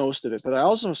most of it. But I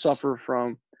also suffer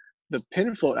from the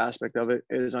pin float aspect of it.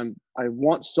 Is I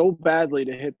want so badly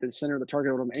to hit the center of the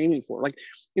target, what I'm aiming for. Like,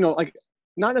 like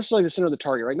not necessarily the center of the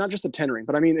target, right? Not just the 10 ring,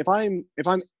 but I mean, if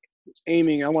I'm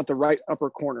aiming, I want the right upper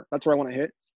corner. That's where I want to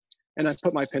hit. And I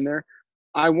put my pin there.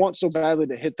 I want so badly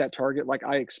to hit that target. Like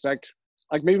I expect,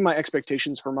 like maybe my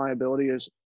expectations for my ability is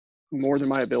more than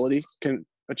my ability can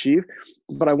achieve,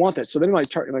 but I want that. So then my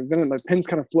target, like then my pin's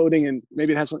kind of floating, and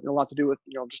maybe it has a lot to do with,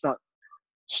 just not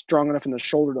strong enough in the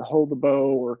shoulder to hold the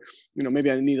bow, or,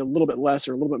 maybe I need a little bit less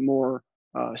or a little bit more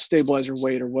stabilizer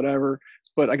weight or whatever.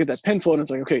 But I get that pin float, and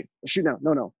it's like, okay, shoot now.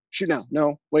 No, shoot now.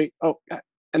 No, wait. Oh,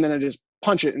 and then I just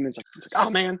punch it, and it's like, oh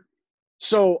man.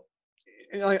 So,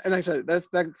 and like I said, it's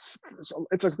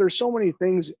like there's so many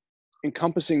things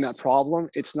encompassing that problem.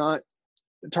 It's not,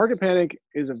 target panic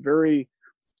is a very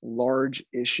large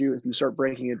issue if you start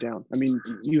breaking it down. I mean,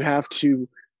 you have to,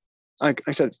 like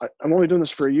I said, I'm only doing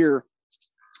this for a year,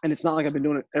 and it's not like I've been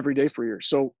doing it every day for a year.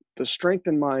 So the strength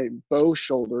in my bow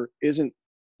shoulder isn't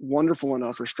wonderful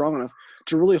enough or strong enough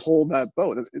to really hold that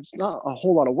bow. It's not a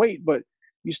whole lot of weight, but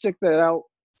you stick that out,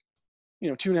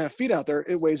 2.5 feet out there,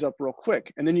 it weighs up real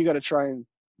quick. And then you got to try, and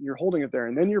you're holding it there,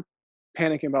 and then you're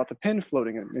panicking about the pin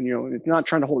floating in, and it's not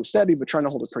trying to hold it steady, but trying to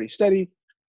hold it pretty steady,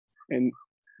 and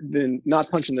then not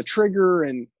punching the trigger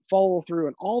and follow through,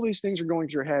 and all these things are going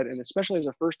through your head. And especially as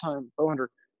a first time bow hunter,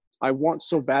 I want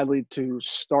so badly to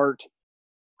start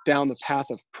down the path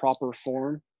of proper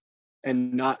form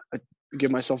and not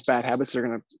give myself bad habits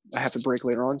that I have to break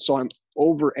later on. So I'm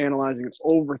over analyzing and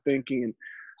overthinking, and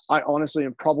I honestly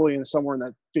am probably somewhere in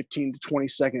that 15 to 20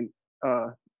 second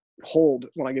hold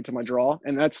when I get to my draw.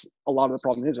 And that's a lot of the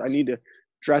problem is I need to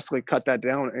drastically cut that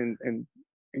down and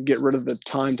get rid of the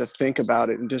time to think about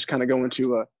it, and just kind of go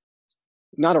into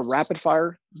not a rapid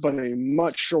fire, but a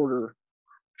much shorter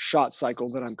shot cycle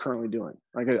that I'm currently doing.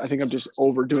 Like I think I'm just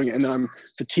overdoing it, and then I'm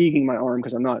fatiguing my arm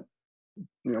because I'm not,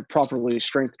 properly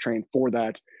strength trained for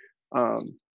that.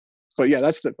 but yeah,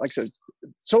 that's like I said,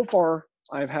 so far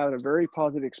I've had a very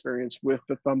positive experience with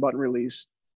the thumb button release.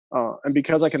 And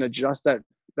because I can adjust that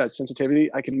sensitivity,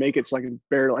 I can make it so I can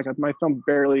barely, like my thumb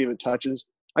barely even touches.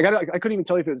 I couldn't even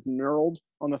tell you if it was knurled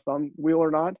on the thumb wheel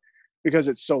or not because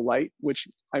it's so light, which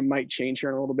I might change here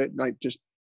in a little bit, might just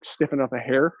stiffen up a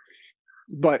hair.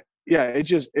 But yeah,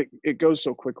 it goes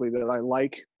so quickly that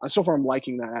so far I'm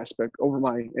liking that aspect over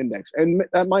my index. And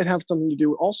that might have something to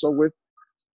do also with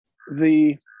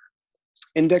the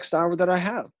index style that I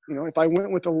have. If I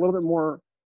went with a little bit more,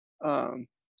 a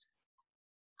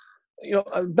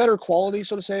better quality,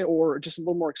 so to say, or just a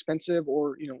little more expensive,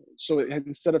 or so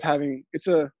instead of having it's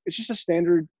just a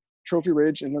standard trophy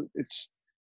ridge, and it's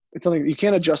something you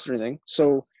can't adjust anything.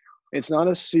 So it's not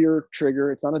a sear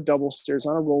trigger, it's not a double sear, it's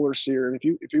not a roller sear. And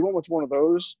if you went with one of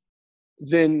those,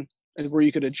 then where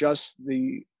you could adjust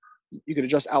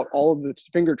out all of the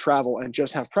finger travel and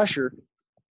just have pressure,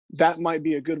 that might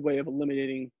be a good way of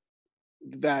eliminating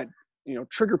that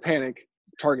trigger panic,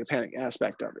 target panic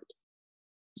aspect of it.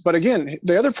 But again,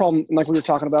 the other problem, like we were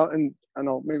talking about, and I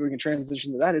know maybe we can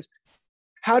transition to that, is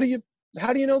how do you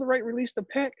know the right release to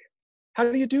pick? How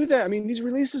do you do that? I mean, these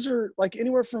releases are like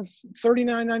anywhere from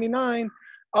 $39.99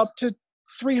 up to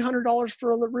 $300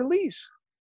 for a release.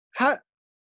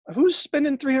 Who's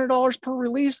spending $300 per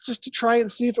release just to try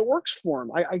and see if it works for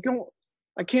them?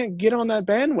 I can't get on that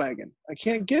bandwagon. I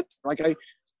can't get, like,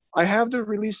 I have the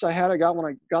release I got when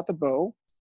I got the bow.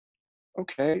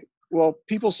 Okay, well,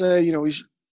 people say,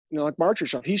 like Marcher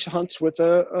Shop, he hunts with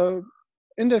a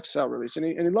index style release, and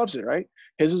he loves it, right?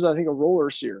 His is, I think, a roller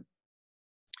sear.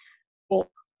 Well,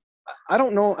 I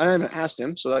don't know. I haven't asked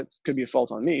him, so that could be a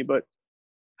fault on me. But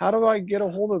how do I get a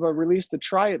hold of a release to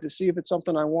try it to see if it's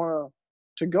something I want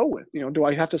to go with? Do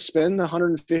I have to spend the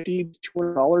 $150,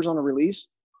 $200 on a release,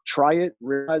 try it,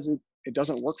 realize it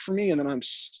doesn't work for me, and then I'm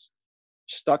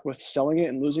stuck with selling it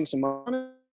and losing some money?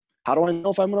 How do I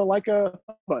know if I'm going to like a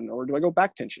button, or do I go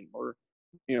back tension, or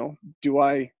do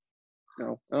I?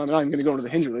 I'm not even going to go into the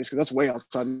hinge release because that's way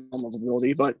outside my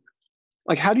ability. But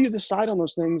like, how do you decide on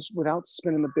those things without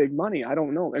spending the big money? I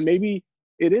don't know. And maybe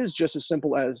it is just as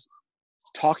simple as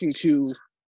talking to,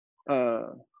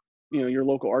 your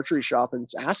local archery shop and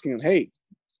asking them, hey,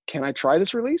 can I try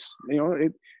this release?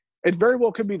 It very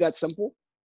well could be that simple.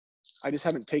 I just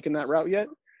haven't taken that route yet.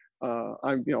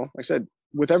 Like I said,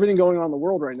 with everything going on in the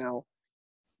world right now,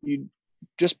 you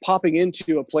just popping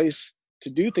into a place to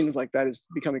do things like that has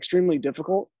become extremely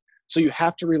difficult. So you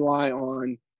have to rely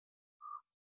on,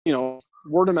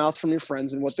 word of mouth from your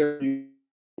friends and what they're doing,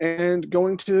 and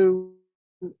going to,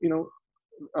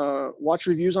 watch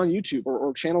reviews on YouTube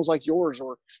or channels like yours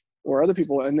or other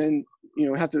people, and then,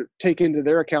 have to take into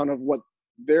their account of what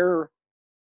they're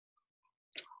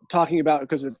talking about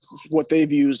because it's what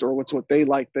they've used or what they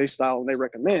like, they style, and they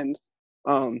recommend.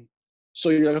 So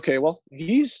you're like, okay, well,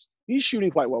 he's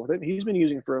shooting quite well with it. He's been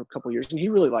using it for a couple of years and he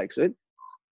really likes it.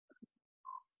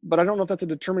 But I don't know if that's a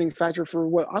determining factor for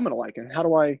what I'm going to like, and how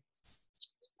do I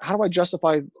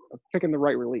justify picking the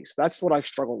right release? That's what I've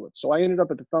struggled with. So I ended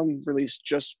up at the thumb release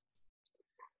just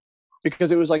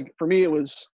because it was like, for me, it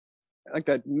was like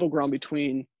that middle ground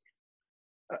between,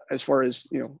 as far as,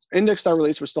 index style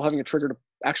release was still having a trigger to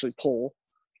actually pull,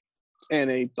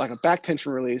 and a back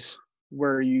tension release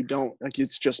where you don't, like,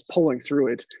 it's just pulling through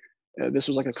it. This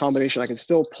was like a combination. I can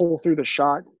still pull through the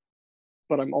shot,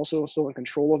 but I'm also still in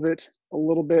control of it a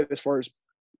little bit as far as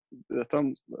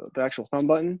the actual thumb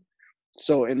button.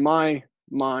 So in my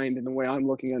mind, and the way I'm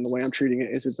looking at it and the way I'm treating it,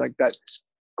 is it's like that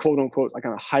quote unquote, like,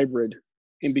 kind of hybrid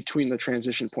in between the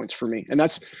transition points for me. And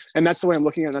that's the way I'm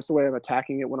looking at it. And that's the way I'm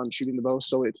attacking it when I'm shooting the bow.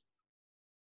 So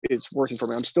it's working for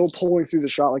me. I'm still pulling through the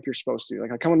shot like you're supposed to.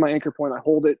 Like, I come in my anchor point, I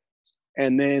hold it,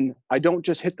 and then I don't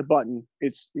just hit the button.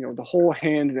 It's, the whole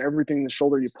hand and everything, the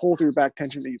shoulder, you pull through back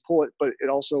tension, you pull it, but it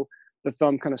also, the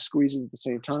thumb kind of squeezes at the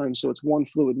same time. So it's one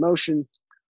fluid motion,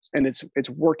 and it's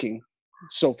working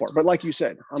so far. But like you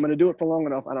said, I'm going to do it for long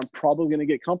enough, and I'm probably going to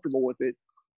get comfortable with it,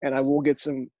 and I will get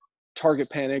some target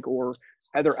panic, or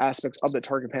other aspects of the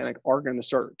target panic are going to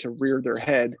start to rear their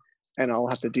head, and I'll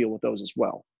have to deal with those as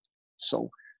well.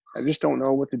 So I just don't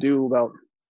know what to do about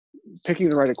picking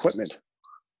the right equipment.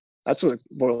 That's what it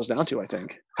boils down to, I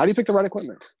think. How do you pick the right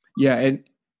equipment? Yeah, and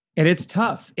it's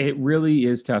tough. It really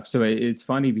is tough. So it's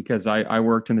funny because I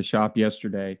worked in the shop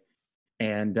yesterday,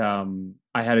 and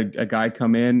I had a guy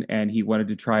come in, and he wanted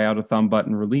to try out a thumb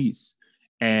button release.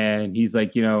 And he's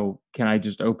like, can I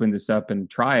just open this up and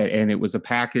try it? And it was a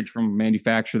package from a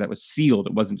manufacturer that was sealed.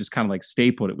 It wasn't just kind of like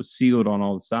stapled. It was sealed on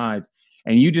all the sides.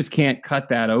 And you just can't cut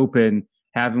that open,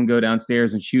 have him go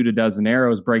downstairs and shoot a dozen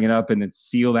arrows, bring it up, and then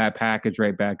seal that package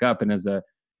right back up. And as a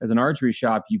as an archery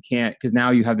shop, you can't, because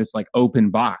now you have this like open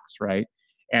box, right?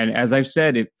 And as I've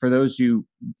said, for those who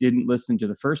didn't listen to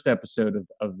the first episode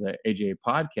of the AJA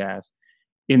podcast,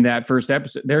 in that first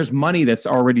episode, there's money that's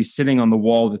already sitting on the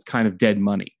wall that's kind of dead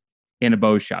money in a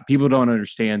bow shop. People don't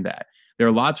understand that. There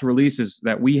are lots of releases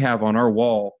that we have on our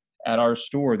wall at our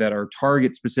store that are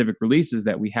target specific releases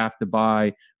that we have to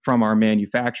buy from our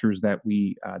manufacturers that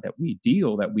we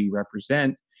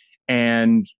represent.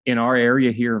 And in our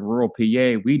area here in rural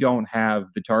PA, we don't have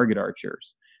the target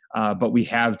archers, but we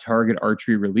have target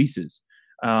archery releases.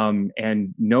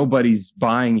 And nobody's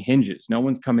buying hinges. No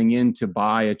one's coming in to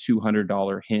buy a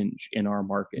 $200 hinge in our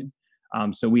market.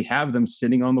 So we have them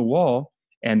sitting on the wall,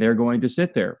 and they're going to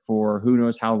sit there for who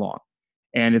knows how long.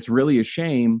 And it's really a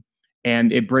shame.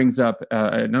 And it brings up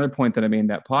another point that I made in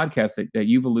that podcast that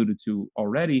you've alluded to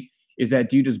already, is that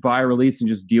do you just buy a release and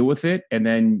just deal with it? And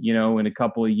then, in a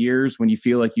couple of years, when you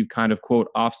feel like you've kind of, quote,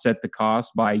 offset the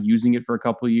cost by using it for a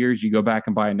couple of years, you go back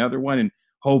and buy another one and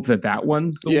hope that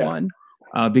one's the one.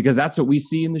 Because that's what we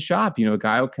see in the shop. A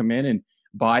guy will come in and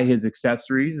buy his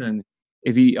accessories, and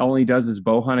if he only does his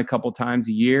bow hunt a couple times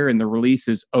a year and the release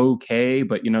is okay,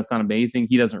 but it's not amazing,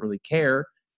 he doesn't really care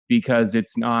because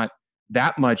it's not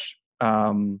that much.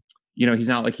 He's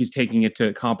not like he's taking it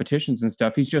to competitions and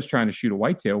stuff. He's just trying to shoot a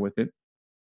whitetail with it,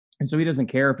 and so he doesn't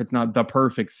care if it's not the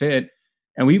perfect fit.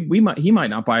 And he might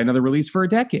not buy another release for a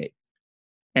decade.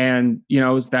 And,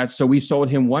 so we sold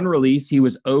him one release. He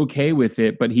was okay with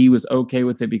it, but he was okay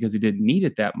with it because he didn't need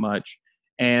it that much.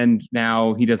 And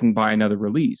now he doesn't buy another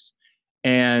release.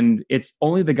 And it's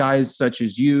only the guys such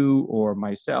as you or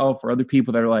myself or other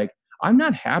people that are like, I'm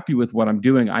not happy with what I'm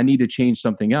doing. I need to change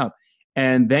something up.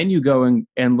 And then you go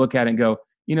and look at it and go,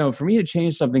 for me to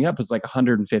change something up is like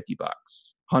 $150,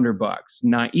 $100,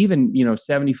 not even,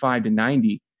 75 to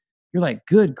 90. You're like,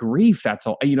 good grief, that's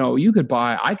all.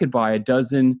 I could buy a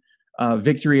dozen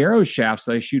Victory arrow shafts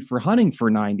that I shoot for hunting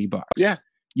for $90. Yeah.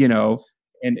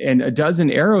 And a dozen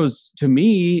arrows to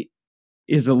me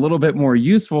is a little bit more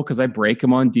useful because I break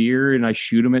them on deer and I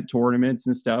shoot them at tournaments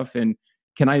and stuff. And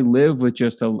can I live with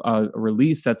just a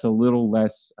release that's a little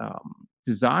less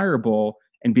desirable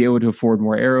and be able to afford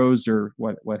more arrows or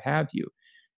what have you?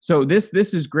 So this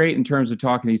is great in terms of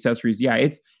talking the accessories. Yeah,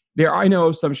 I know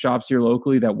of some shops here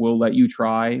locally that will let you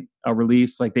try a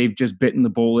release. Like they've just bitten the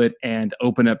bullet and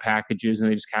opened up packages and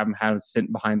they just have them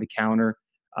sitting behind the counter.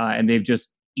 And they've just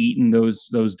eaten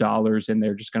those dollars and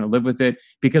they're just going to live with it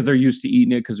because they're used to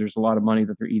eating it because there's a lot of money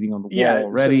that they're eating on the wall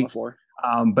already.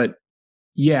 But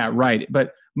yeah, right.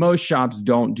 But most shops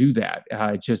don't do that.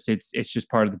 It's just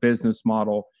part of the business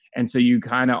model. And so you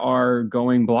kind of are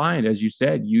going blind, as you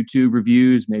said, YouTube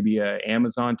reviews, maybe a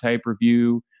Amazon type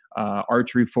review,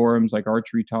 archery forums like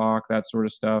Archery Talk, that sort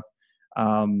of stuff.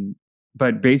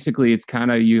 But basically it's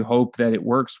kind of, you hope that it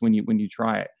works when you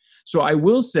try it. So I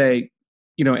will say,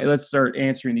 let's start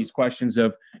answering these questions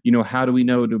of, how do we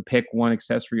know to pick one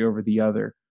accessory over the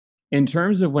other? In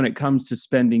terms of when it comes to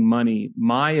spending money,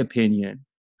 my opinion,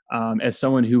 as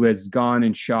someone who has gone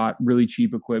and shot really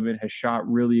cheap equipment, has shot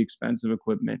really expensive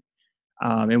equipment,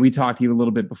 and we talked even a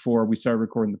little bit before we started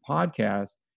recording the podcast,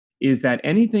 is that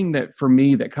anything that for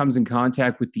me that comes in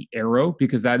contact with the arrow,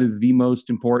 because that is the most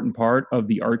important part of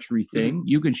the archery thing.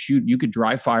 You could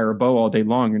dry fire a bow all day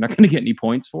long. You're not going to get any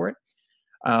points for it.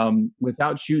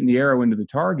 Without shooting the arrow into the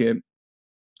target,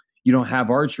 you don't have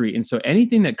archery. And so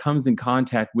anything that comes in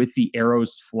contact with the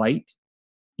arrow's flight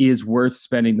is worth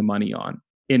spending the money on,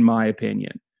 in my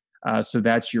opinion. So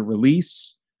that's your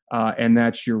release, and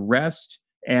that's your rest,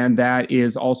 and that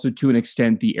is also to an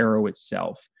extent the arrow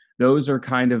itself. Those are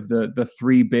kind of the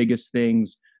three biggest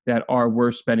things that are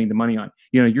worth spending the money on.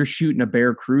 You're shooting a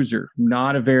Bear Cruiser,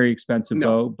 not a very expensive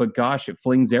bow, but gosh, it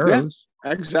flings arrows.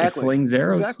 Yeah, exactly. It flings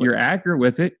arrows. Exactly. You're accurate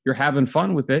with it. You're having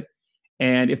fun with it.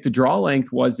 And if the draw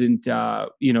length wasn't,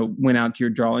 went out to your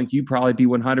draw length, you'd probably be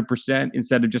 100%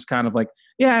 instead of just kind of like,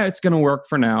 yeah, it's going to work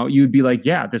for now. You'd be like,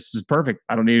 yeah, this is perfect.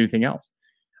 I don't need anything else.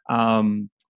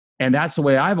 And that's the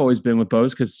way I've always been with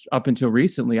bows, because up until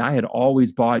recently, I had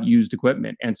always bought used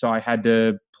equipment. And so I had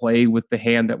to play with the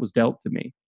hand that was dealt to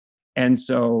me. And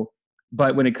so,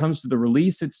 but when it comes to the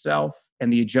release itself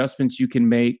and the adjustments you can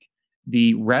make,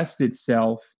 the rest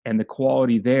itself and the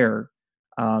quality there,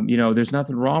 there's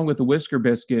nothing wrong with the Whisker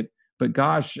Biscuit, but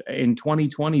gosh, in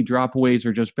 2020, drop-aways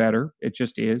are just better. It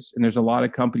just is. And there's a lot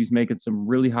of companies making some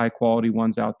really high quality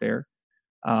ones out there.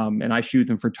 And I shoot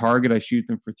them for target. I shoot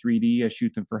them for 3D. I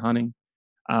shoot them for hunting.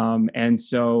 And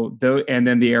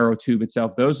then the arrow tube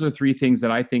itself. Those are the three things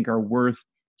that I think are worth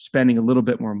spending a little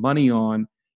bit more money on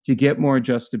to get more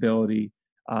adjustability,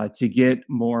 to get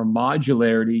more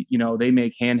modularity. They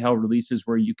make handheld releases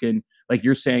where you can, like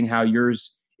you're saying how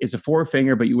yours is a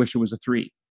 4-finger, but you wish it was a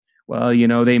 3. Well,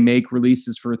 they make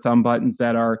releases for thumb buttons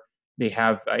they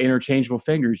have interchangeable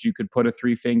fingers. You could put a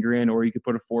 3-finger in, or you could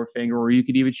put a 4-finger, or you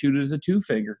could even shoot it as a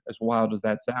 2-finger, as wild as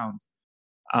that sounds.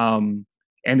 And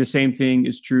the same thing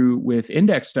is true with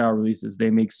index style releases. They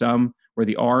make some where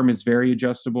the arm is very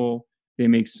adjustable. They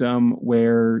make some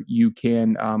where you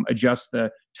can adjust the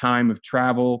time of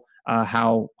travel,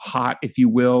 how hot, if you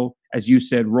will. As you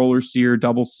said, roller sear,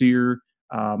 double sear.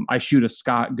 I shoot a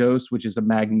Scott Ghost, which is a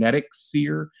magnetic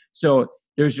sear. So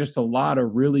there's just a lot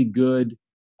of really good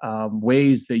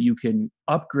ways that you can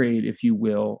upgrade, if you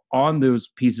will, on those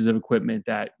pieces of equipment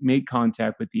that make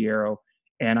contact with the arrow.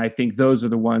 And I think those are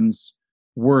the ones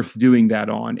worth doing that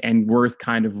on and worth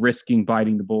kind of risking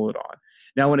biting the bullet on.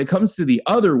 Now, when it comes to the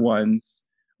other ones,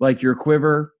 like your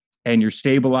quiver and your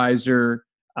stabilizer,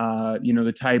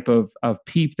 the type of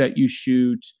peep that you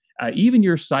shoot, even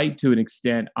your sight to an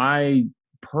extent, I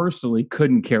personally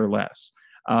couldn't care less.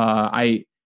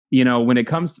 When it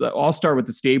comes to, I'll start with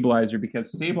the stabilizer,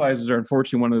 because stabilizers are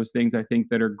unfortunately one of those things I think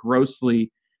that are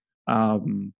grossly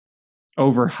overhyped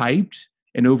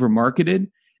and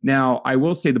overmarketed. Now, I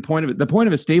will say the point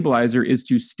of a stabilizer is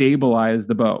to stabilize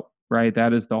the bow, right?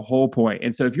 That is the whole point.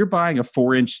 And so if you're buying a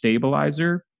 4-inch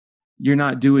stabilizer, you're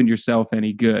not doing yourself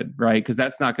any good, right? Because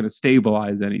that's not going to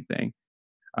stabilize anything.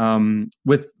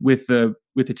 With the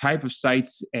type of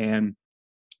sights and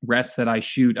rests that I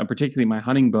shoot, particularly my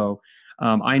hunting bow,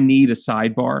 I need a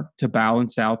sidebar to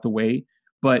balance out the weight,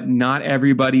 but not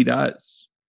everybody does.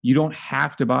 You don't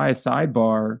have to buy a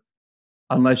sidebar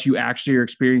unless you actually are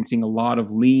experiencing a lot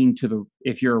of lean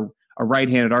if you're a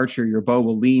right-handed archer, your bow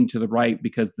will lean to the right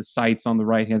because the sight's on the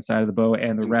right-hand side of the bow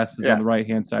and the rest is on the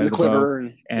right-hand side of the bow.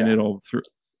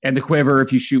 And the quiver,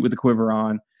 if you shoot with the quiver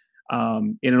on,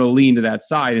 and it'll lean to that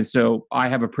side. And so I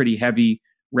have a pretty heavy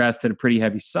rest and a pretty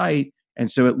heavy sight. And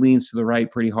so it leans to the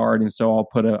right pretty hard. And so I'll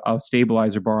put a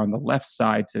stabilizer bar on the left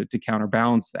side to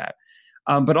counterbalance that.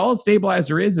 But all a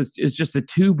stabilizer is just a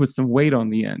tube with some weight on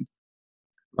the end.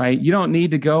 Right? You don't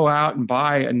need to go out and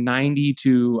buy a $90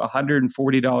 to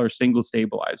 $140 single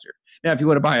stabilizer. Now, if you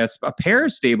want to buy a pair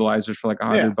of stabilizers for like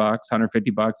 $100,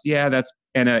 $150, that's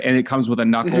and it comes with a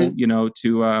knuckle,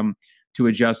 to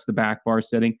adjust the back bar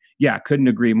setting. Yeah, couldn't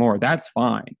agree more. That's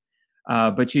fine.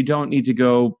 But you don't need to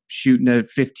go shooting a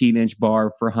 15-inch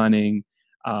bar for hunting.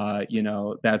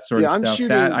 That sort of stuff.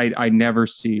 That I never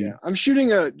see. Yeah, I'm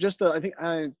shooting I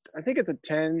think it's a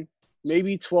 10,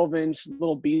 maybe 12-inch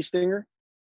little bee stinger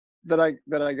that I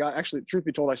got. Actually, truth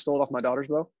be told, I stole it off my daughter's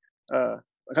bow. I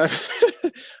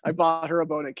bought her a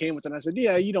bow and it came with it, and I said,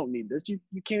 yeah, you don't need this. You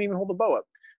can't even hold the bow up.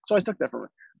 So I took that from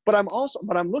her. But I'm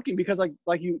looking because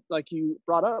like you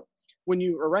brought up, when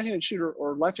you are a right-handed shooter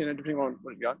or left-handed, depending on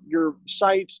what you got, your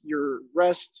sight, your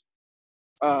rest,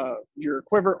 your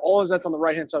quiver, all of that's on the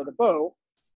right-hand side of the bow.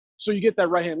 So you get that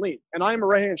right-hand lean. And I'm a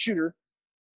right-hand shooter.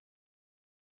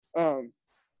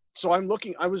 So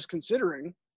I was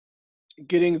considering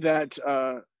getting that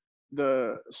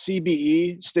the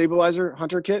CBE stabilizer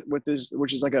hunter kit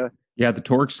which is like a the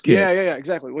Torx kit. Yeah,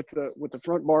 exactly. With the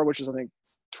front bar, which is I think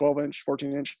 12-inch,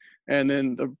 14-inch, and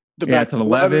then the back it's an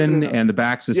 11 and the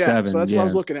back's a 7. So that's what I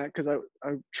was looking at, because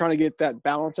I'm trying to get that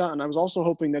balance out, and I was also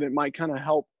hoping that it might kind of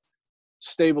help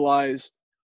stabilize,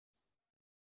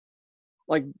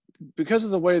 like, because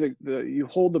of the way that you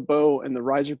hold the bow and the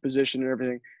riser position and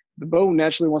everything. The bow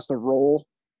naturally wants to roll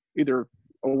either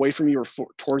away from you or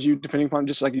towards you, depending upon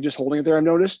just like you just holding it there, I've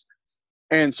noticed.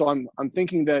 And so I'm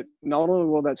thinking that not only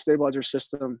will that stabilizer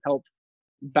system help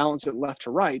balance it left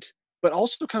to right, but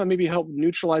also kind of maybe help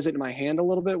neutralize it in my hand a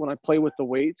little bit when I play with the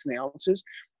weights and the ounces,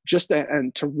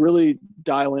 and to really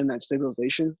dial in that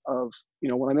stabilization of,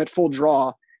 when I'm at full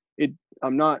draw,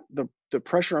 I'm not, the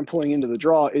pressure I'm pulling into the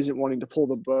draw isn't wanting to pull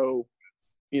the bow,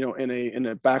 in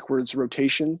a backwards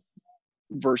rotation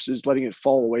versus letting it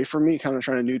fall away from me, kind of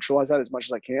trying to neutralize that as much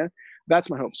as I can. That's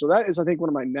my hope. So that is, I think,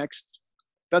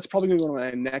 that's probably going to be one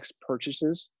of my next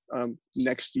purchases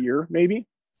next year, maybe.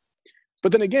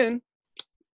 But then again,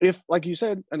 if, like you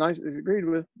said, and I agreed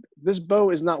with, this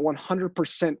bow is not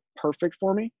 100% perfect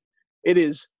for me. It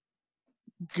is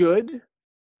good.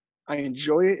 I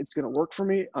enjoy it. It's going to work for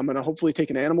me. I'm going to hopefully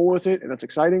take an animal with it, and that's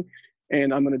exciting.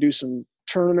 And I'm going to do some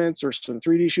tournaments or some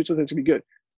 3D shoots with it. It's going to be good.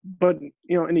 But,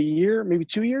 in a year, maybe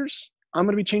 2 years, I'm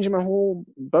going to be changing my whole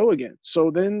bow again.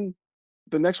 So then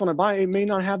the next one I buy, it may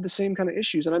not have the same kind of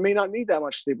issues, and I may not need that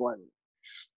much stabilizing.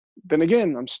 Then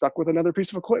again, I'm stuck with another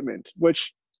piece of equipment,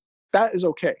 which that is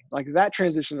okay. Like, that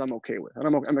transition I'm okay with, and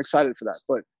I'm excited for that.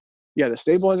 But yeah, the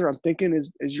stabilizer, I'm thinking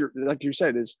is like you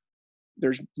said, is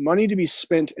there's money to be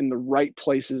spent in the right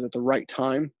places at the right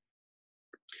time.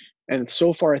 And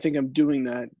so far, I think I'm doing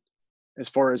that. As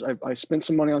far as I spent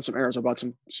some money on some arrows. I bought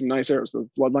some nice arrows, the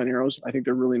Bloodline arrows. I think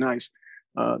they're really nice.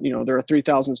 They're a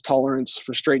 3000s tolerance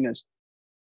for straightness,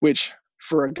 which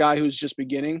for a guy who's just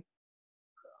beginning,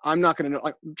 I'm not going to know.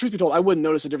 Like, truth be told, I wouldn't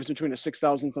notice the difference between a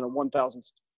 6000th and a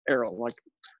 1000th arrow. Like,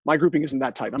 my grouping isn't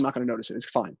that tight. I'm not going to notice it. It's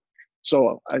fine.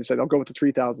 So I said I'll go with the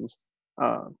 3000s.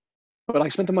 But I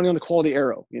spent the money on the quality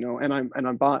arrow, and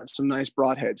I bought some nice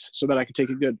broadheads so that I could take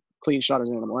a good clean shot at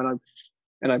an animal.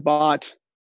 And I bought,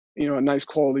 a nice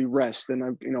quality rest, and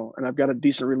I've got a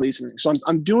decent release. So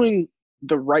I'm doing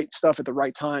the right stuff at the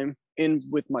right time in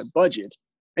with my budget.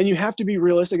 And you have to be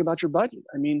realistic about your budget.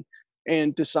 I mean,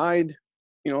 and decide,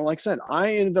 like I said,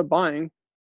 I ended up buying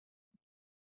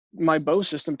my bow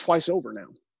system twice over now.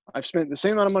 I've spent the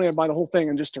same amount of money to buy the whole thing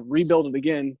and just to rebuild it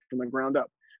again from the ground up.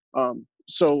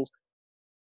 So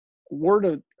word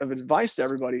of advice to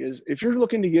everybody is, if you're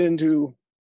looking to get into,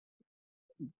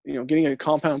 getting a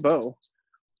compound bow,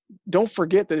 don't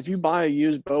forget that if you buy a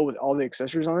used bow with all the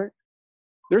accessories on it,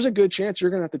 there's a good chance you're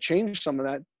going to have to change some of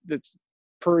that. That's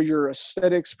per your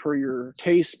aesthetics, per your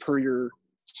taste, per your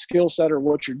skill set, or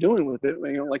what you're doing with it.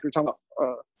 Like we're talking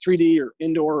about 3D or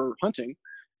indoor or hunting.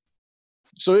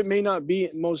 So it may not be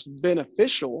most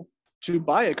beneficial to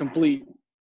buy a complete,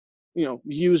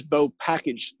 used bow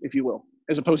package, if you will,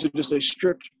 as opposed to just a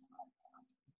stripped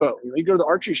bow. You go to the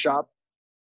archery shop,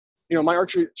 my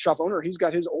archery shop owner, he's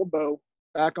got his old bow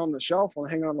back on the shelf,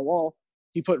 hanging on the wall.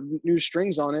 He put new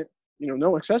strings on it,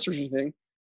 no accessories or anything.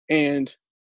 And,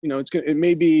 it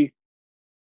may be,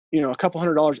 a couple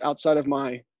 $100 outside of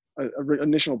my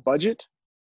initial budget,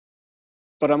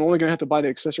 but I'm only going to have to buy the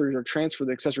accessories or transfer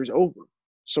the accessories over.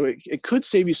 So it could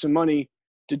save you some money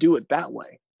to do it that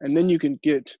way. And then you can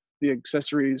get the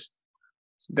accessories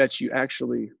that you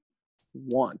actually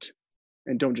want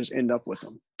and don't just end up with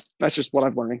them. That's just what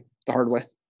I'm learning the hard way.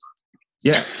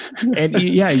 Yeah. And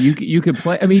you could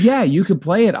play, you could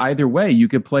play it either way. You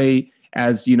could play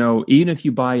as, even if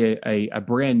you buy a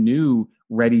brand new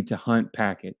ready to hunt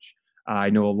package. I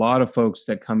know a lot of folks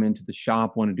that come into the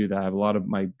shop want to do that. I have a lot of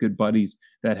my good buddies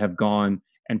that have gone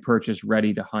and purchased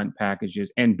ready to hunt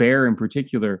packages. And Bear in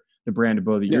particular, the brand of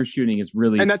bow that you're shooting, is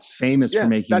really famous for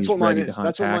making these ready to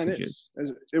hunt packages.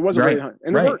 It was a ready to hunt,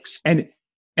 and it works. And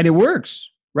it works.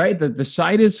 Right. The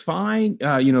sight is fine.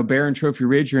 Bear and Trophy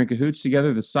Ridge are in cahoots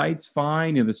together. The sight's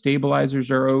fine. The stabilizers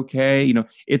are okay.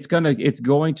 It's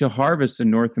going to harvest a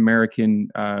North American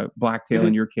blacktail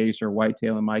in your case, or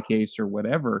whitetail in my case, or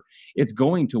whatever. It's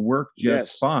going to work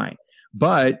just fine.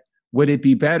 But would it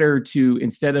be better to,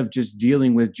 instead of just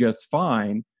dealing with just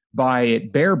fine, buy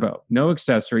it bare bow, no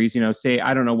accessories? Say,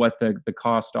 I don't know what the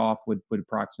cost off would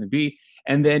approximately be.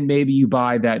 And then maybe you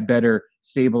buy that better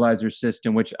stabilizer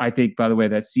system, which I think, by the way,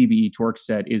 that CBE torque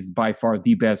set is by far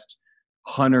the best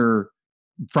hunter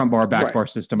front bar, back bar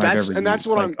system I've ever used. And that's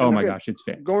what my gosh, it's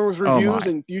fantastic. Going with reviews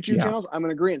and YouTube channels, I'm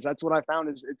in agreement. That's what I found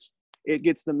is it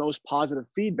gets the most positive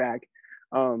feedback.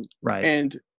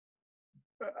 And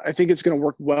I think it's going to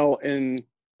work well in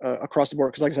across the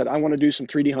board. Because like I said, I want to do some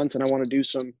 3D hunts, and I want to do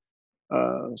some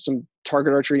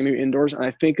target archery, maybe indoors. And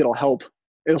I think it'll help.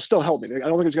 It'll still help me. I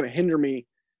don't think it's going to hinder me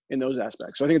in those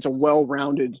aspects. So I think it's a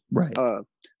well-rounded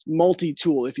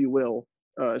multi-tool, if you will,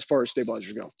 as far as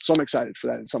stabilizers go. So I'm excited for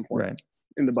that at some point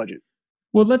in the budget.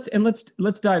 Well,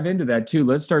 let's dive into that too.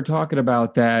 Let's start talking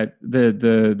about that,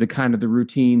 the kind of the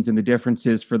routines and the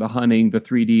differences for the hunting, the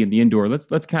 3D and the indoor.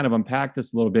 Let's kind of unpack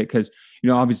this a little bit, because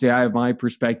obviously I have my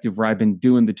perspective where I've been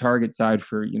doing the target side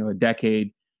for a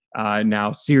decade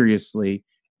now, seriously.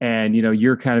 And,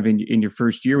 you're kind of in your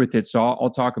first year with it. So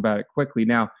I'll talk about it quickly.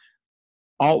 Now,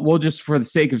 we'll just, for the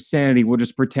sake of sanity, we'll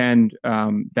just pretend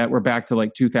that we're back to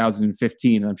like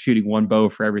 2015 and I'm shooting one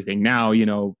bow for everything. Now,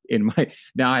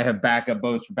 now I have backup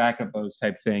bows for backup bows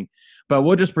type thing. But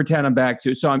we'll just pretend I'm back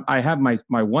to, so I have my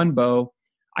one bow.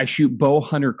 I shoot bow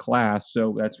hunter class.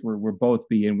 So that's where we're both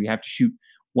being. We have to shoot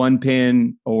one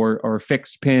pin or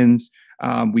fixed pins.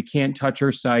 We can't touch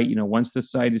our sight. Once the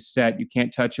sight is set, you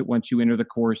can't touch it once you enter the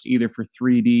course, either for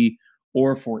 3D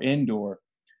or for indoor.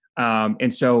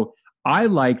 And so I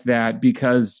like that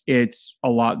because it's a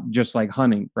lot just like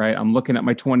hunting, right? I'm looking at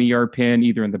my 20-yard pin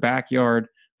either in the backyard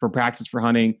for practice for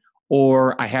hunting,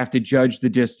 or I have to judge the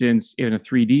distance in a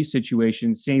 3D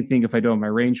situation. Same thing if I do on my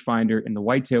rangefinder in the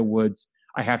whitetail woods.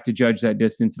 I have to judge that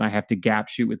distance, and I have to gap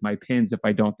shoot with my pins if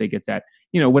I don't think it's at,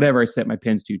 whatever I set my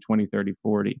pins to, 20, 30,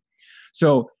 40.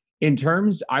 So in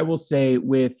terms, I will say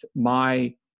with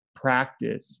my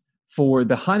practice for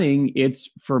the hunting,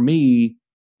 for me,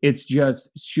 it's just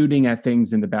shooting at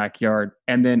things in the backyard.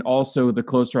 And then also the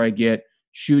closer I get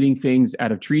shooting things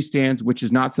out of tree stands, which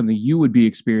is not something you would be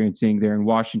experiencing there in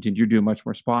Washington. You're doing much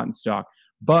more spot and stock,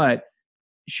 but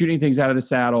shooting things out of the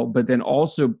saddle, but then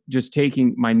also just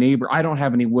taking my neighbor. I don't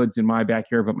have any woods in my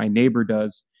backyard, but my neighbor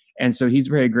does. And so he's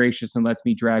very gracious and lets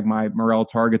me drag my Morel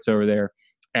targets over there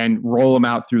and roll them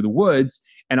out through the woods.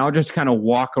 And I'll just kind of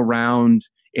walk around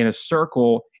in a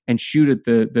circle and shoot at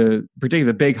the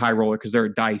particularly the big high roller, because they're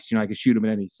dice. I can shoot them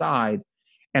at any side.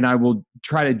 And I will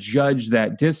try to judge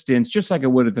that distance just like I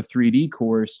would at the 3D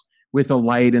course, with the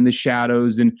light and the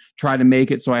shadows, and try to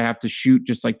make it so I have to shoot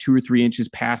just like 2 or 3 inches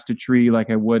past a tree like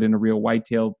I would in a real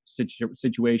whitetail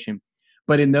situation.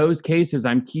 But in those cases,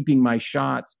 I'm keeping my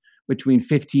shots between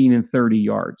 15 and 30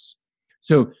 yards.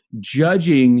 So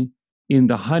judging in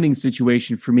the hunting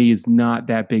situation for me is not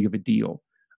that big of a deal,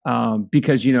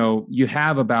 because you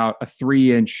have about a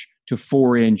 3-inch to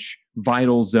 4-inch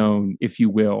vital zone, if you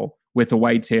will, with a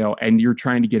whitetail, and you're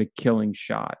trying to get a killing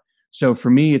shot. So for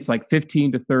me, it's like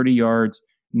 15 to 30 yards,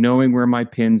 knowing where my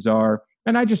pins are.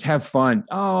 And I just have fun.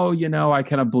 Oh, I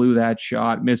kind of blew that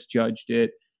shot, misjudged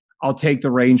it. I'll take the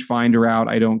rangefinder out.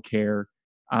 I don't care.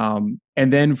 And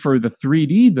then for the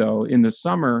 3D, though, in the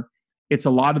summer, it's a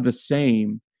lot of the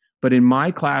same. But in my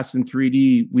class in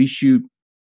 3D, we shoot,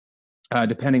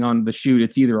 depending on the shoot,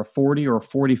 it's either a 40 or a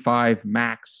 45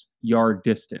 max yard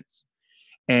distance.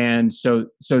 And so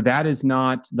that is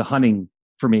not the hunting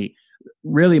for me.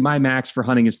 Really, my max for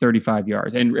hunting is 35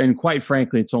 yards. And quite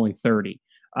frankly, it's only 30.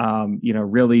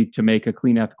 Really, to make a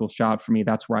clean, ethical shot for me,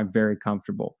 that's where I'm very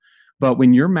comfortable. But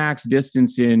when your max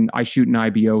distance I shoot an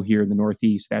IBO here in the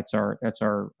Northeast, that's our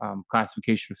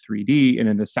classification of 3D. And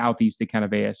in the Southeast, they kind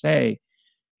of ASA.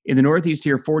 In the Northeast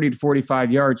here, 40 to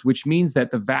 45 yards, which means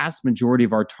that the vast majority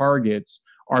of our targets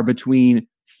are between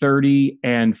 30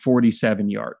 and 47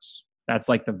 yards. That's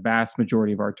like the vast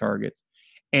majority of our targets.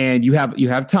 And you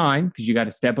have time, because you got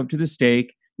to step up to the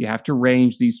stake. You have to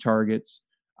range these targets.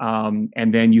 And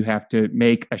then you have to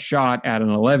make a shot at an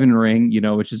 11 ring,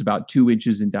 which is about 2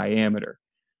 inches in diameter.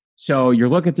 So you're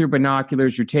looking through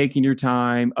binoculars, you're taking your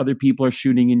time. Other people are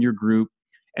shooting in your group.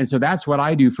 And so that's what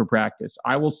I do for practice.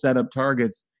 I will set up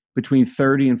targets between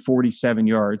 30 and 47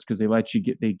 yards, because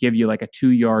they give you like a 2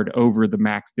 yard over the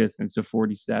max distance of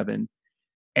 47.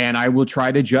 And I will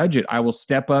try to judge it. I will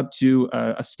step up to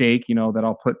a stake, that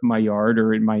I'll put in my yard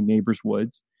or in my neighbor's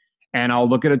woods. And I'll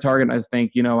look at a target and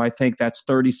I think that's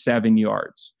 37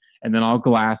 yards. And then I'll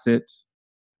glass it.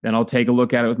 Then I'll take a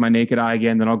look at it with my naked eye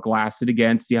again. Then I'll glass it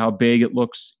again, see how big it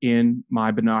looks in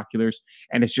my binoculars.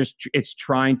 And it's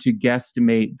trying to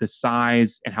guesstimate the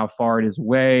size and how far it is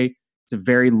away. It's a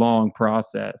very long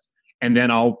process. And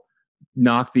then I'll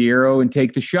knock the arrow and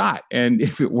take the shot. And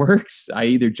if it works, I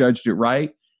either judged it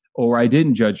right or I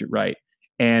didn't judge it right.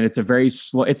 And it's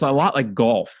it's a lot like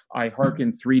golf. I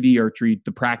hearken 3D archery,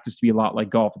 the practice, to be a lot like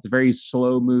golf. It's a very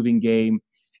slow moving game.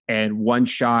 And one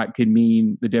shot could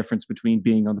mean the difference between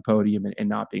being on the podium and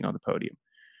not being on the podium.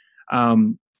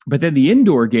 But then the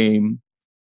indoor game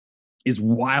is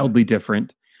wildly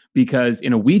different, because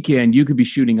in a weekend, you could be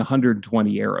shooting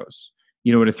 120 arrows.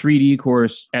 At a 3D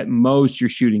course, at most, you're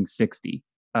shooting 60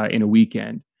 in a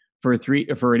weekend. For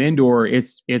an indoor,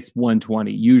 it's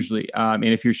 120 usually. And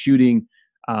if you're shooting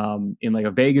in like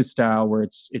a Vegas style where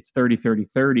it's 30, 30,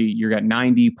 30, you got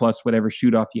 90 plus whatever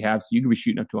shoot off you have. So you can be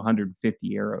shooting up to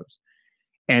 150 arrows.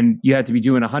 And you have to be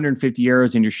doing 150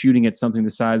 arrows, and you're shooting at something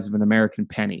the size of an American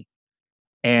penny.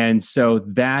 And so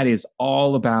that is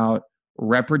all about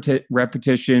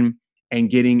repetition and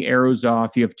getting arrows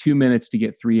off. You have 2 minutes to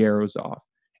get 3 arrows off.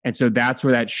 And so that's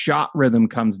where that shot rhythm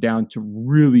comes down to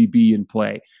really be in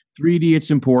play. 3D, it's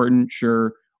important,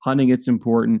 sure. Hunting, it's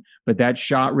important. But that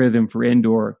shot rhythm for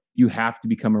indoor, you have to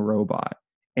become a robot.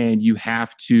 And you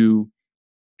have to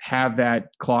have that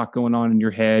clock going on in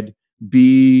your head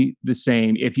be the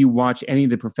same. If you watch any of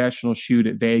the professionals shoot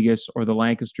at Vegas or the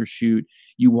Lancaster shoot,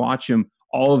 you watch them,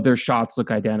 all of their shots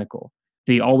look identical.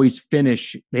 They always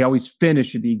finish at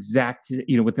the exact,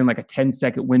 within like a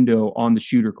 10-second window on the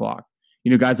shooter clock.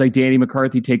 Guys like Danny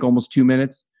McCarthy take almost 2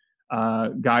 minutes.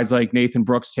 Guys like Nathan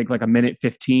Brooks take like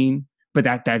 1:15. But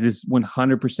that is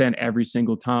 100% every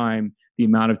single time the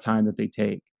amount of time that they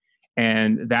take.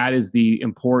 And that's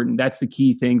the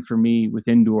key thing for me with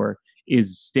indoor,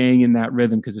 is staying in that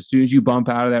rhythm. Because as soon as you bump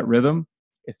out of that rhythm,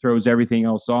 it throws everything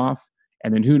else off.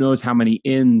 And then who knows how many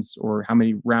ins or how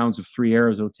many rounds of 3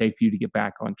 arrows it'll take for you to get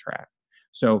back on track.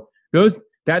 So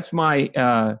that's my,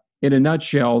 in a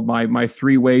nutshell, my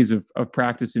 3 ways of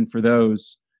practicing for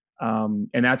those. And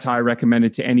that's how I recommend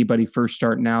it to anybody first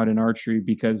starting out in archery,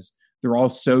 because they're all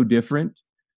so different.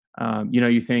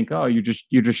 You think, oh, you're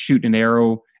just shooting an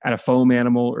arrow at a foam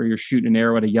animal, or you're shooting an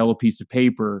arrow at a yellow piece of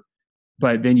paper.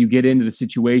 But then you get into the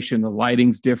situation, the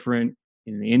lighting's different.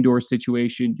 In the indoor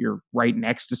situation, you're right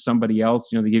next to somebody else.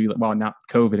 They give you, well, not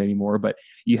COVID anymore, but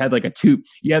you had like a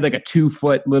 2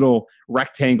 foot little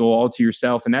rectangle all to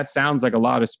yourself. And that sounds like a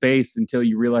lot of space until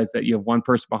you realize that you have one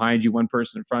person behind you, one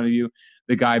person in front of you,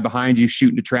 the guy behind you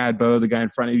shooting a trad bow, the guy in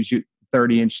front of you shooting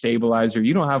 30-inch stabilizer.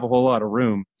 You don't have a whole lot of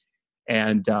room.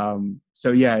 And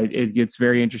so, yeah, it gets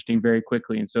very interesting very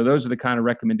quickly. And so those are the kind of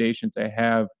recommendations I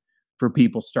have for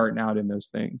people starting out in those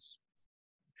things.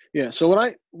 Yeah.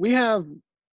 So we have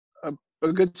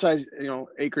a good size,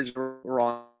 acreage we're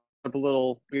on.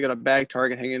 We got a bag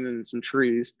target hanging in some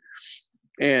trees.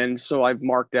 And so I've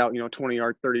marked out, 20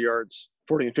 yards, 30 yards,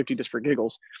 40 and 50 just for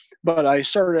giggles. But I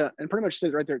started and pretty much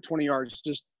sit right there at 20 yards,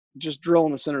 just drill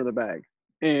in the center of the bag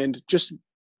and just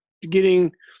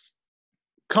getting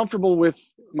comfortable with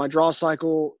my draw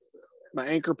cycle, my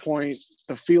anchor point,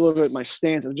 the feel of it, my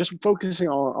stance, and just focusing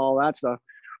on all that stuff.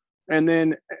 And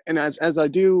then, as I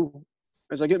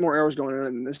get more arrows going in,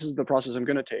 and this is the process I'm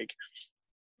going to take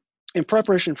in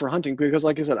preparation for hunting, because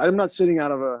like I said, I'm not sitting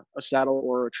out of a saddle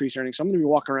or a tree standing. So I'm going to be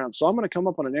walking around. So I'm going to come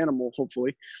up on an animal,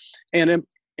 hopefully. And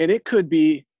it could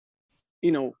be,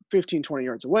 15, 20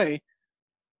 yards away,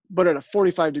 but at a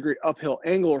 45-degree uphill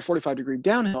angle or 45-degree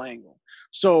downhill angle.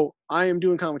 So I am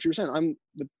doing kind of what you were saying.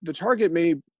 The target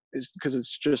is because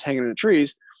it's just hanging in the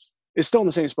trees, is still in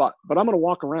the same spot, but I'm going to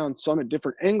walk around. So I'm at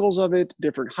different angles of it,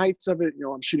 different heights of it.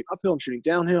 I'm shooting uphill, I'm shooting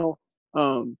downhill.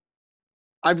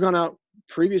 I've gone out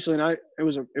previously and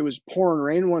it was pouring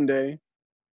rain one day,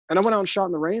 and I went out and shot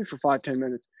in the rain for 5-10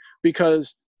 minutes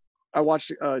because I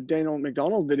watched a Daniel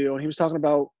McDonald video, and he was talking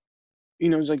about,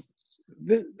 he's like,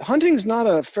 hunting's not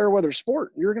a fair weather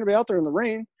sport. You're going to be out there in the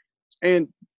rain, and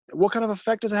what kind of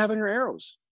effect does it have on your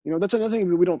arrows? That's another thing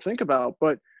that we don't think about,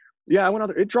 but yeah, I went out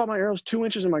there. It dropped my arrows 2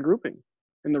 inches in my grouping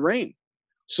in the rain.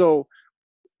 So,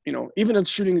 even in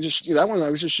shooting just that one, I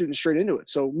was just shooting straight into it.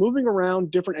 So moving around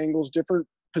different angles, different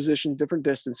positions, different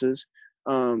distances,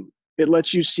 it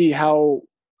lets you see how,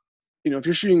 if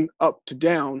you're shooting up to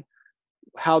down,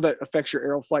 how that affects your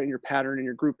arrow flight and your pattern and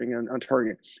your grouping on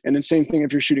target. And then same thing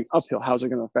if you're shooting uphill, how's it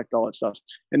going to affect all that stuff?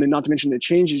 And then not to mention it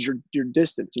changes your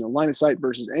distance, line of sight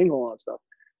versus angle, all that stuff.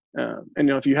 And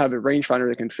if you have a rangefinder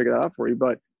that can figure that out for you,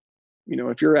 but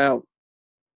if you're out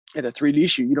at a 3D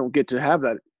shoot, you don't get to have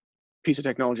that piece of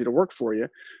technology to work for you.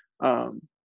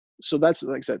 So that's,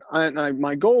 like I said,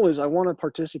 my goal is I want to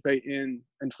participate in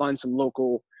and find some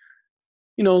local,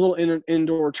 little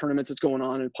indoor tournaments that's going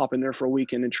on and pop in there for a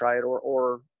weekend and try it.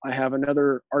 Or I have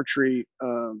another archery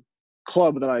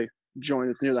club that I joined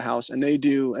that's near the house, and I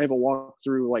have a walk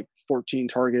through like 14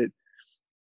 target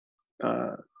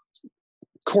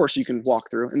course you can walk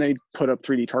through, and they put up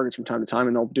 3D targets from time to time,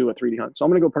 and they'll do a 3D hunt. So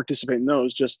I'm going to go participate in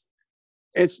those.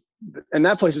 And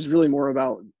that place is really more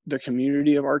about the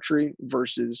community of archery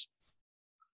versus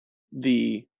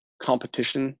the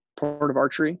competition part of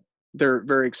archery. They're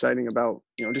very exciting about,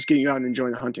 just getting out and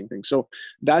enjoying the hunting thing. So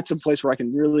that's a place where I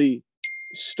can really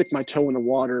stick my toe in the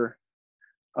water,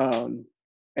 and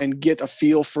get a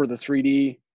feel for the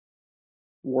 3D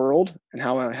world and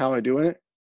how I do it.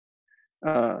 So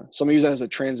I'm gonna use that as a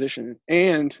transition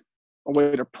and a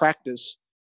way to practice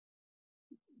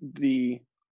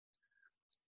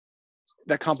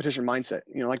that competition mindset,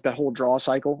 like that whole draw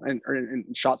cycle and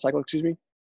shot cycle, excuse me,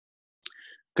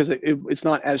 because it's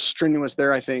not as strenuous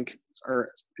there, I think, or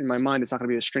in my mind, it's not going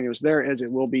to be as strenuous there as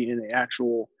it will be in the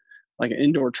actual, like an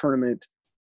indoor tournament,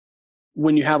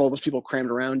 when you have all those people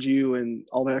crammed around you and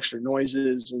all the extra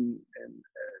noises and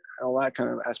all that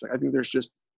kind of aspect.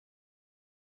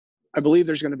 I believe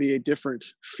there's going to be a different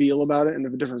feel about it and a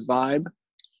different vibe.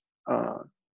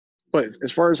 But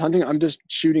as far as hunting, I'm just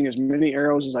shooting as many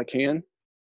arrows as I can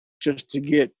just to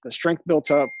get the strength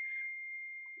built up,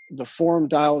 the form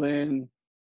dialed in,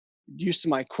 used to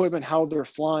my equipment, how they're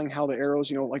flying, how the arrows,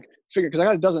 figure, because I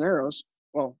got a dozen arrows.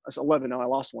 Well, that's 11 now. I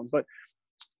lost one, but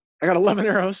I got 11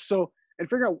 arrows. So, and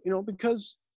figure out,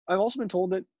 because I've also been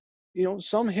told that,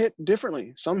 some hit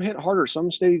differently, some hit harder,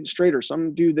 some stay straighter,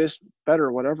 some do this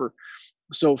better, whatever.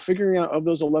 So figuring out of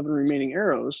those 11 remaining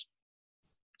arrows,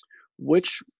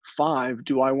 which 5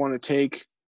 do I want to take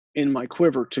in my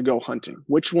quiver to go hunting?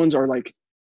 Which ones are like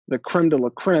the creme de la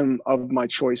creme of my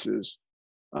choices?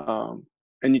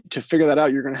 And to figure that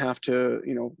out, you're going to have to,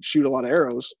 shoot a lot of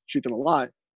arrows, shoot them a lot,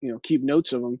 keep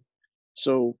notes of them.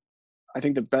 So I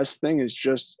think the best thing is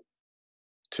just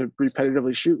to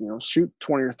repetitively shoot, shoot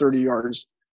 20 or 30 yards,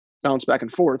 bounce back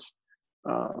and forth.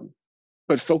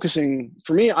 But focusing,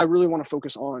 for me, I really want to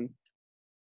focus on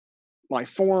my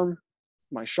form,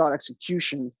 my shot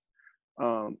execution,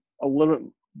 a little bit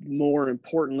more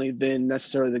importantly than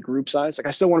necessarily the group size. Like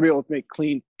I still want to be able to make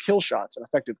clean kill shots and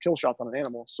effective kill shots on an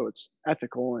animal, so it's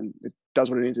ethical and it does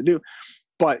what it needs to do.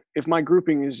 But if my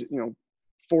grouping is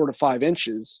 4 to 5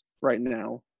 inches right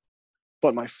now,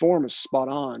 but my form is spot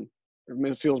on,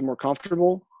 it feels more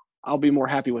comfortable, I'll be more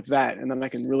happy with that, and then I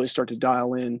can really start to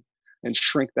dial in and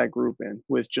shrink that group in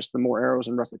with just the more arrows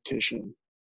and repetition.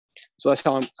 So that's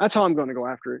how I'm going to go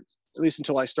after it, at least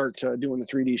until I start doing the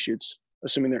 3D shoots,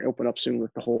 assuming they're open up soon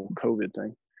with the whole COVID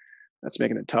thing. That's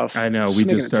making it tough. I know. We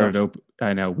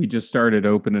just started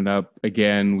opening up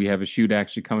again. We have a shoot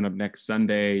actually coming up next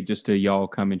Sunday, just to y'all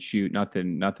come and shoot.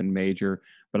 Nothing major,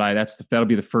 but that'll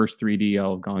be the first 3D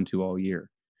I'll have gone to all year.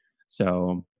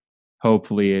 So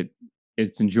hopefully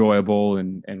it's enjoyable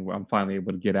and I'm finally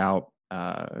able to get out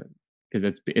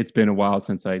because it's been a while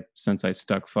since I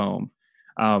stuck foam.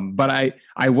 But I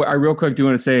real quick do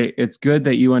want to say it's good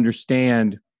that you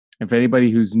understand, if anybody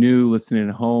who's new listening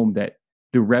at home, that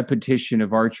the repetition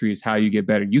of archery is how you get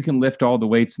better. You can lift all the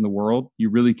weights in the world, you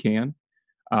really can,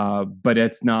 but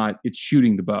it's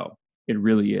shooting the bow. It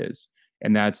really is,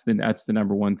 and that's the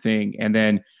number one thing. And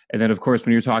then of course,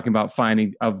 when you're talking about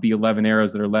finding of the 11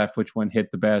 arrows that are left, which one hit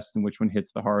the best and which one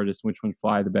hits the hardest, which one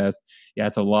fly the best. Yeah,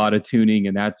 it's a lot of tuning,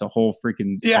 and that's a whole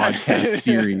freaking podcast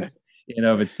series in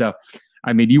of itself.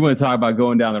 I mean, you want to talk about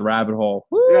going down the rabbit hole?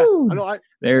 Woo! Yeah, I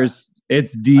know.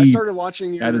 It's deep. I started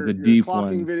watching your deep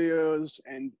clocking videos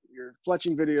and your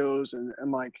fletching videos, and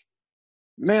I'm like,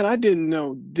 man, I didn't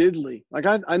know diddly. Like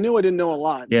I knew I didn't know a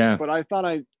lot. Yeah. But I thought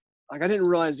I didn't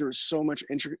realize there was so much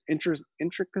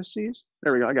intricacies.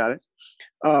 There we go. I got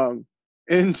it.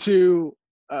 Into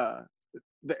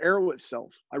the arrow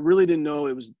itself. I really didn't know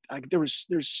it was like there's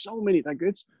so many, like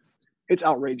it's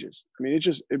outrageous. I mean,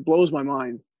 it blows my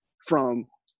mind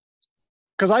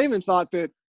because I even thought that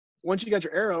once you got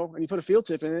your arrow and you put a field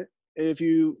tip in it, if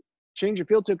you change your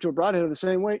field tip to a broadhead of the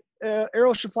same weight,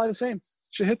 arrow should fly the same,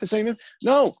 should hit the same.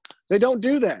 No, they don't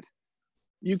do that.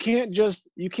 You can't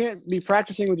be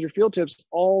practicing with your field tips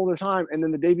all the time, and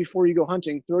then the day before you go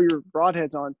hunting, throw your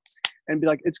broadheads on and be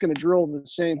like, it's going to drill the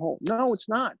same hole. No, it's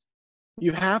not.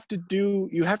 You have to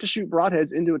shoot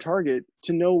broadheads into a target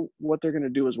to know what they're going to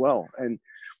do as well. And,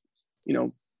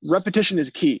 repetition is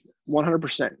key,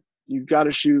 100%. You've got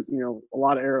to shoot, a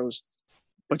lot of arrows,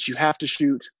 but you have to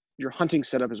shoot your hunting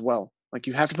setup as well. Like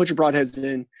you have to put your broadheads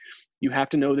in. You have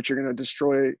to know that you're going to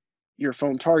destroy your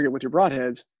foam target with your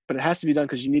broadheads, but it has to be done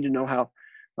because you need to know how,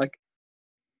 like,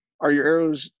 are your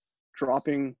arrows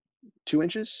dropping 2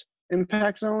 inches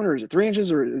impact zone, or is it 3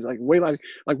 inches, or is it like way like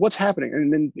what's happening?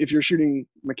 And then if you're shooting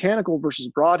mechanical versus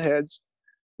broadheads,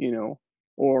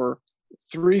 or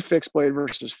 3 fixed blade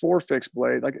versus 4 fixed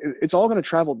blade, like it's all going to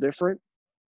travel different.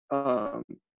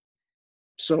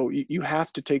 So you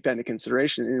have to take that into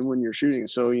consideration when you're shooting.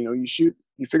 So, you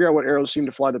figure out what arrows seem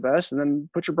to fly the best, and then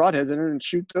put your broadheads in it and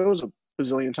shoot those a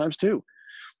bazillion times too.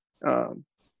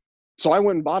 So I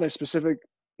went and bought a specific,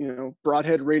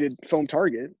 broadhead rated foam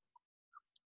target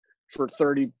for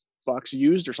 $30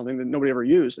 used or something that nobody ever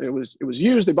used. It was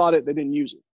used. They bought it. They didn't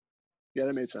use it. Yeah,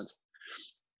 that made sense.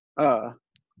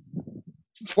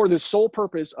 For the sole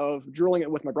purpose of drilling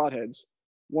it with my broadheads.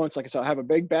 Once, like I said, I have a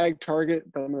big bag target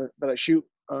that I shoot,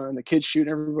 and the kids shoot,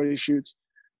 and everybody shoots,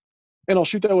 and I'll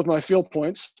shoot that with my field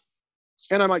points,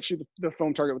 and I might shoot the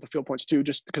foam target with the field points too,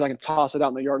 just because I can toss it out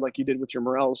in the yard like you did with your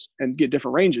morels and get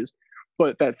different ranges.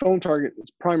 But that foam target,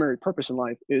 its primary purpose in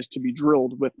life is to be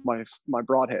drilled with my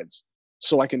broadheads,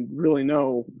 so I can really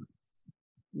know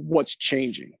what's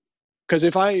changing. Because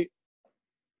like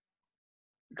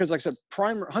I said,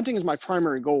 hunting is my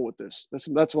primary goal with this.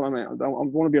 That's what I'm at. I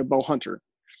want to be a bow hunter.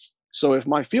 So if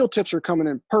my field tips are coming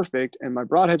in perfect and my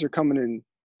broadheads are coming in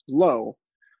low,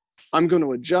 I'm going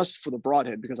to adjust for the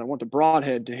broadhead because I want the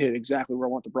broadhead to hit exactly where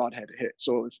I want the broadhead to hit.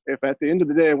 So if at the end of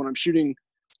the day, when I'm shooting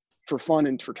for fun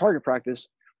and for target practice,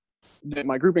 that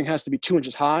my grouping has to be 2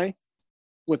 inches high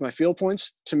with my field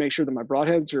points to make sure that my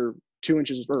broadheads are 2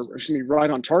 inches, or excuse me, right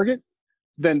on target,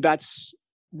 then that's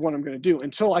what I'm going to do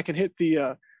until I can hit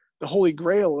the holy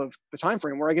grail of the time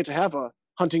frame where I get to have a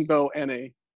hunting bow and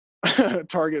a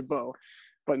target bow.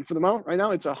 But for the moment, right now,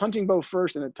 it's a hunting bow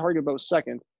first and a target bow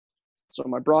second. So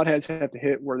my broadheads have to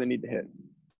hit where they need to hit.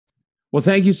 Well,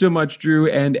 thank you so much, Drew,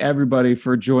 and everybody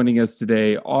for joining us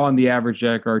today on the Average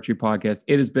Jack Archery Podcast.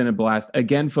 It has been a blast.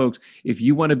 Again, folks, if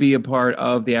you want to be a part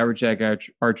of the Average Jack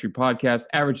Archery Podcast,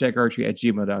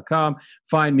 averagejackarchery@gmail.com.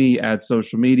 Find me at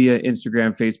social media,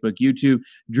 Instagram, Facebook, YouTube.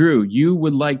 Drew, you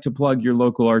would like to plug your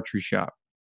local archery shop?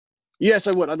 Yes,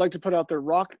 I would. I'd like to put out there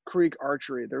Rock Creek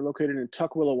Archery. They're located in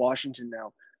Tukwila, Washington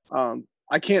now.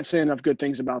 I can't say enough good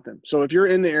things about them. So if you're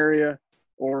in the area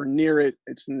or near it.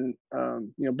 It's in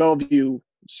Bellevue,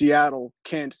 Seattle,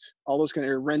 Kent, all those kind of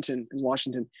areas, Renton in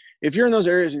Washington. If you're in those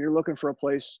areas and you're looking for a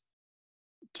place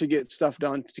to get stuff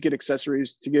done, to get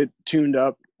accessories, to get tuned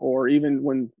up, or even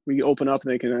when we open up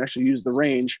and they can actually use the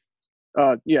range,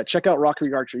 check out Rock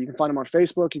Creek Archery. You can find them on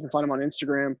Facebook. You can find them on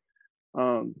Instagram.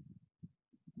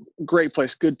 Great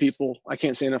place, good people. I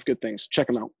can't say enough good things. Check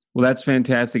them out. Well, that's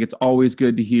fantastic. It's always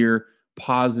good to hear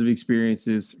positive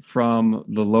experiences from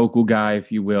the local guy,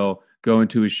 if you will, going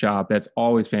to his shop. That's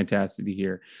always fantastic to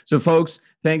hear. So, folks,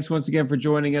 thanks once again for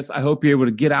joining us. I hope you're able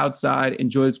to get outside,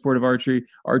 enjoy the sport of archery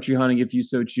hunting if you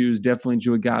so choose. Definitely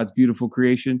enjoy God's beautiful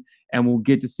creation, and we'll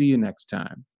get to see you next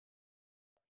time.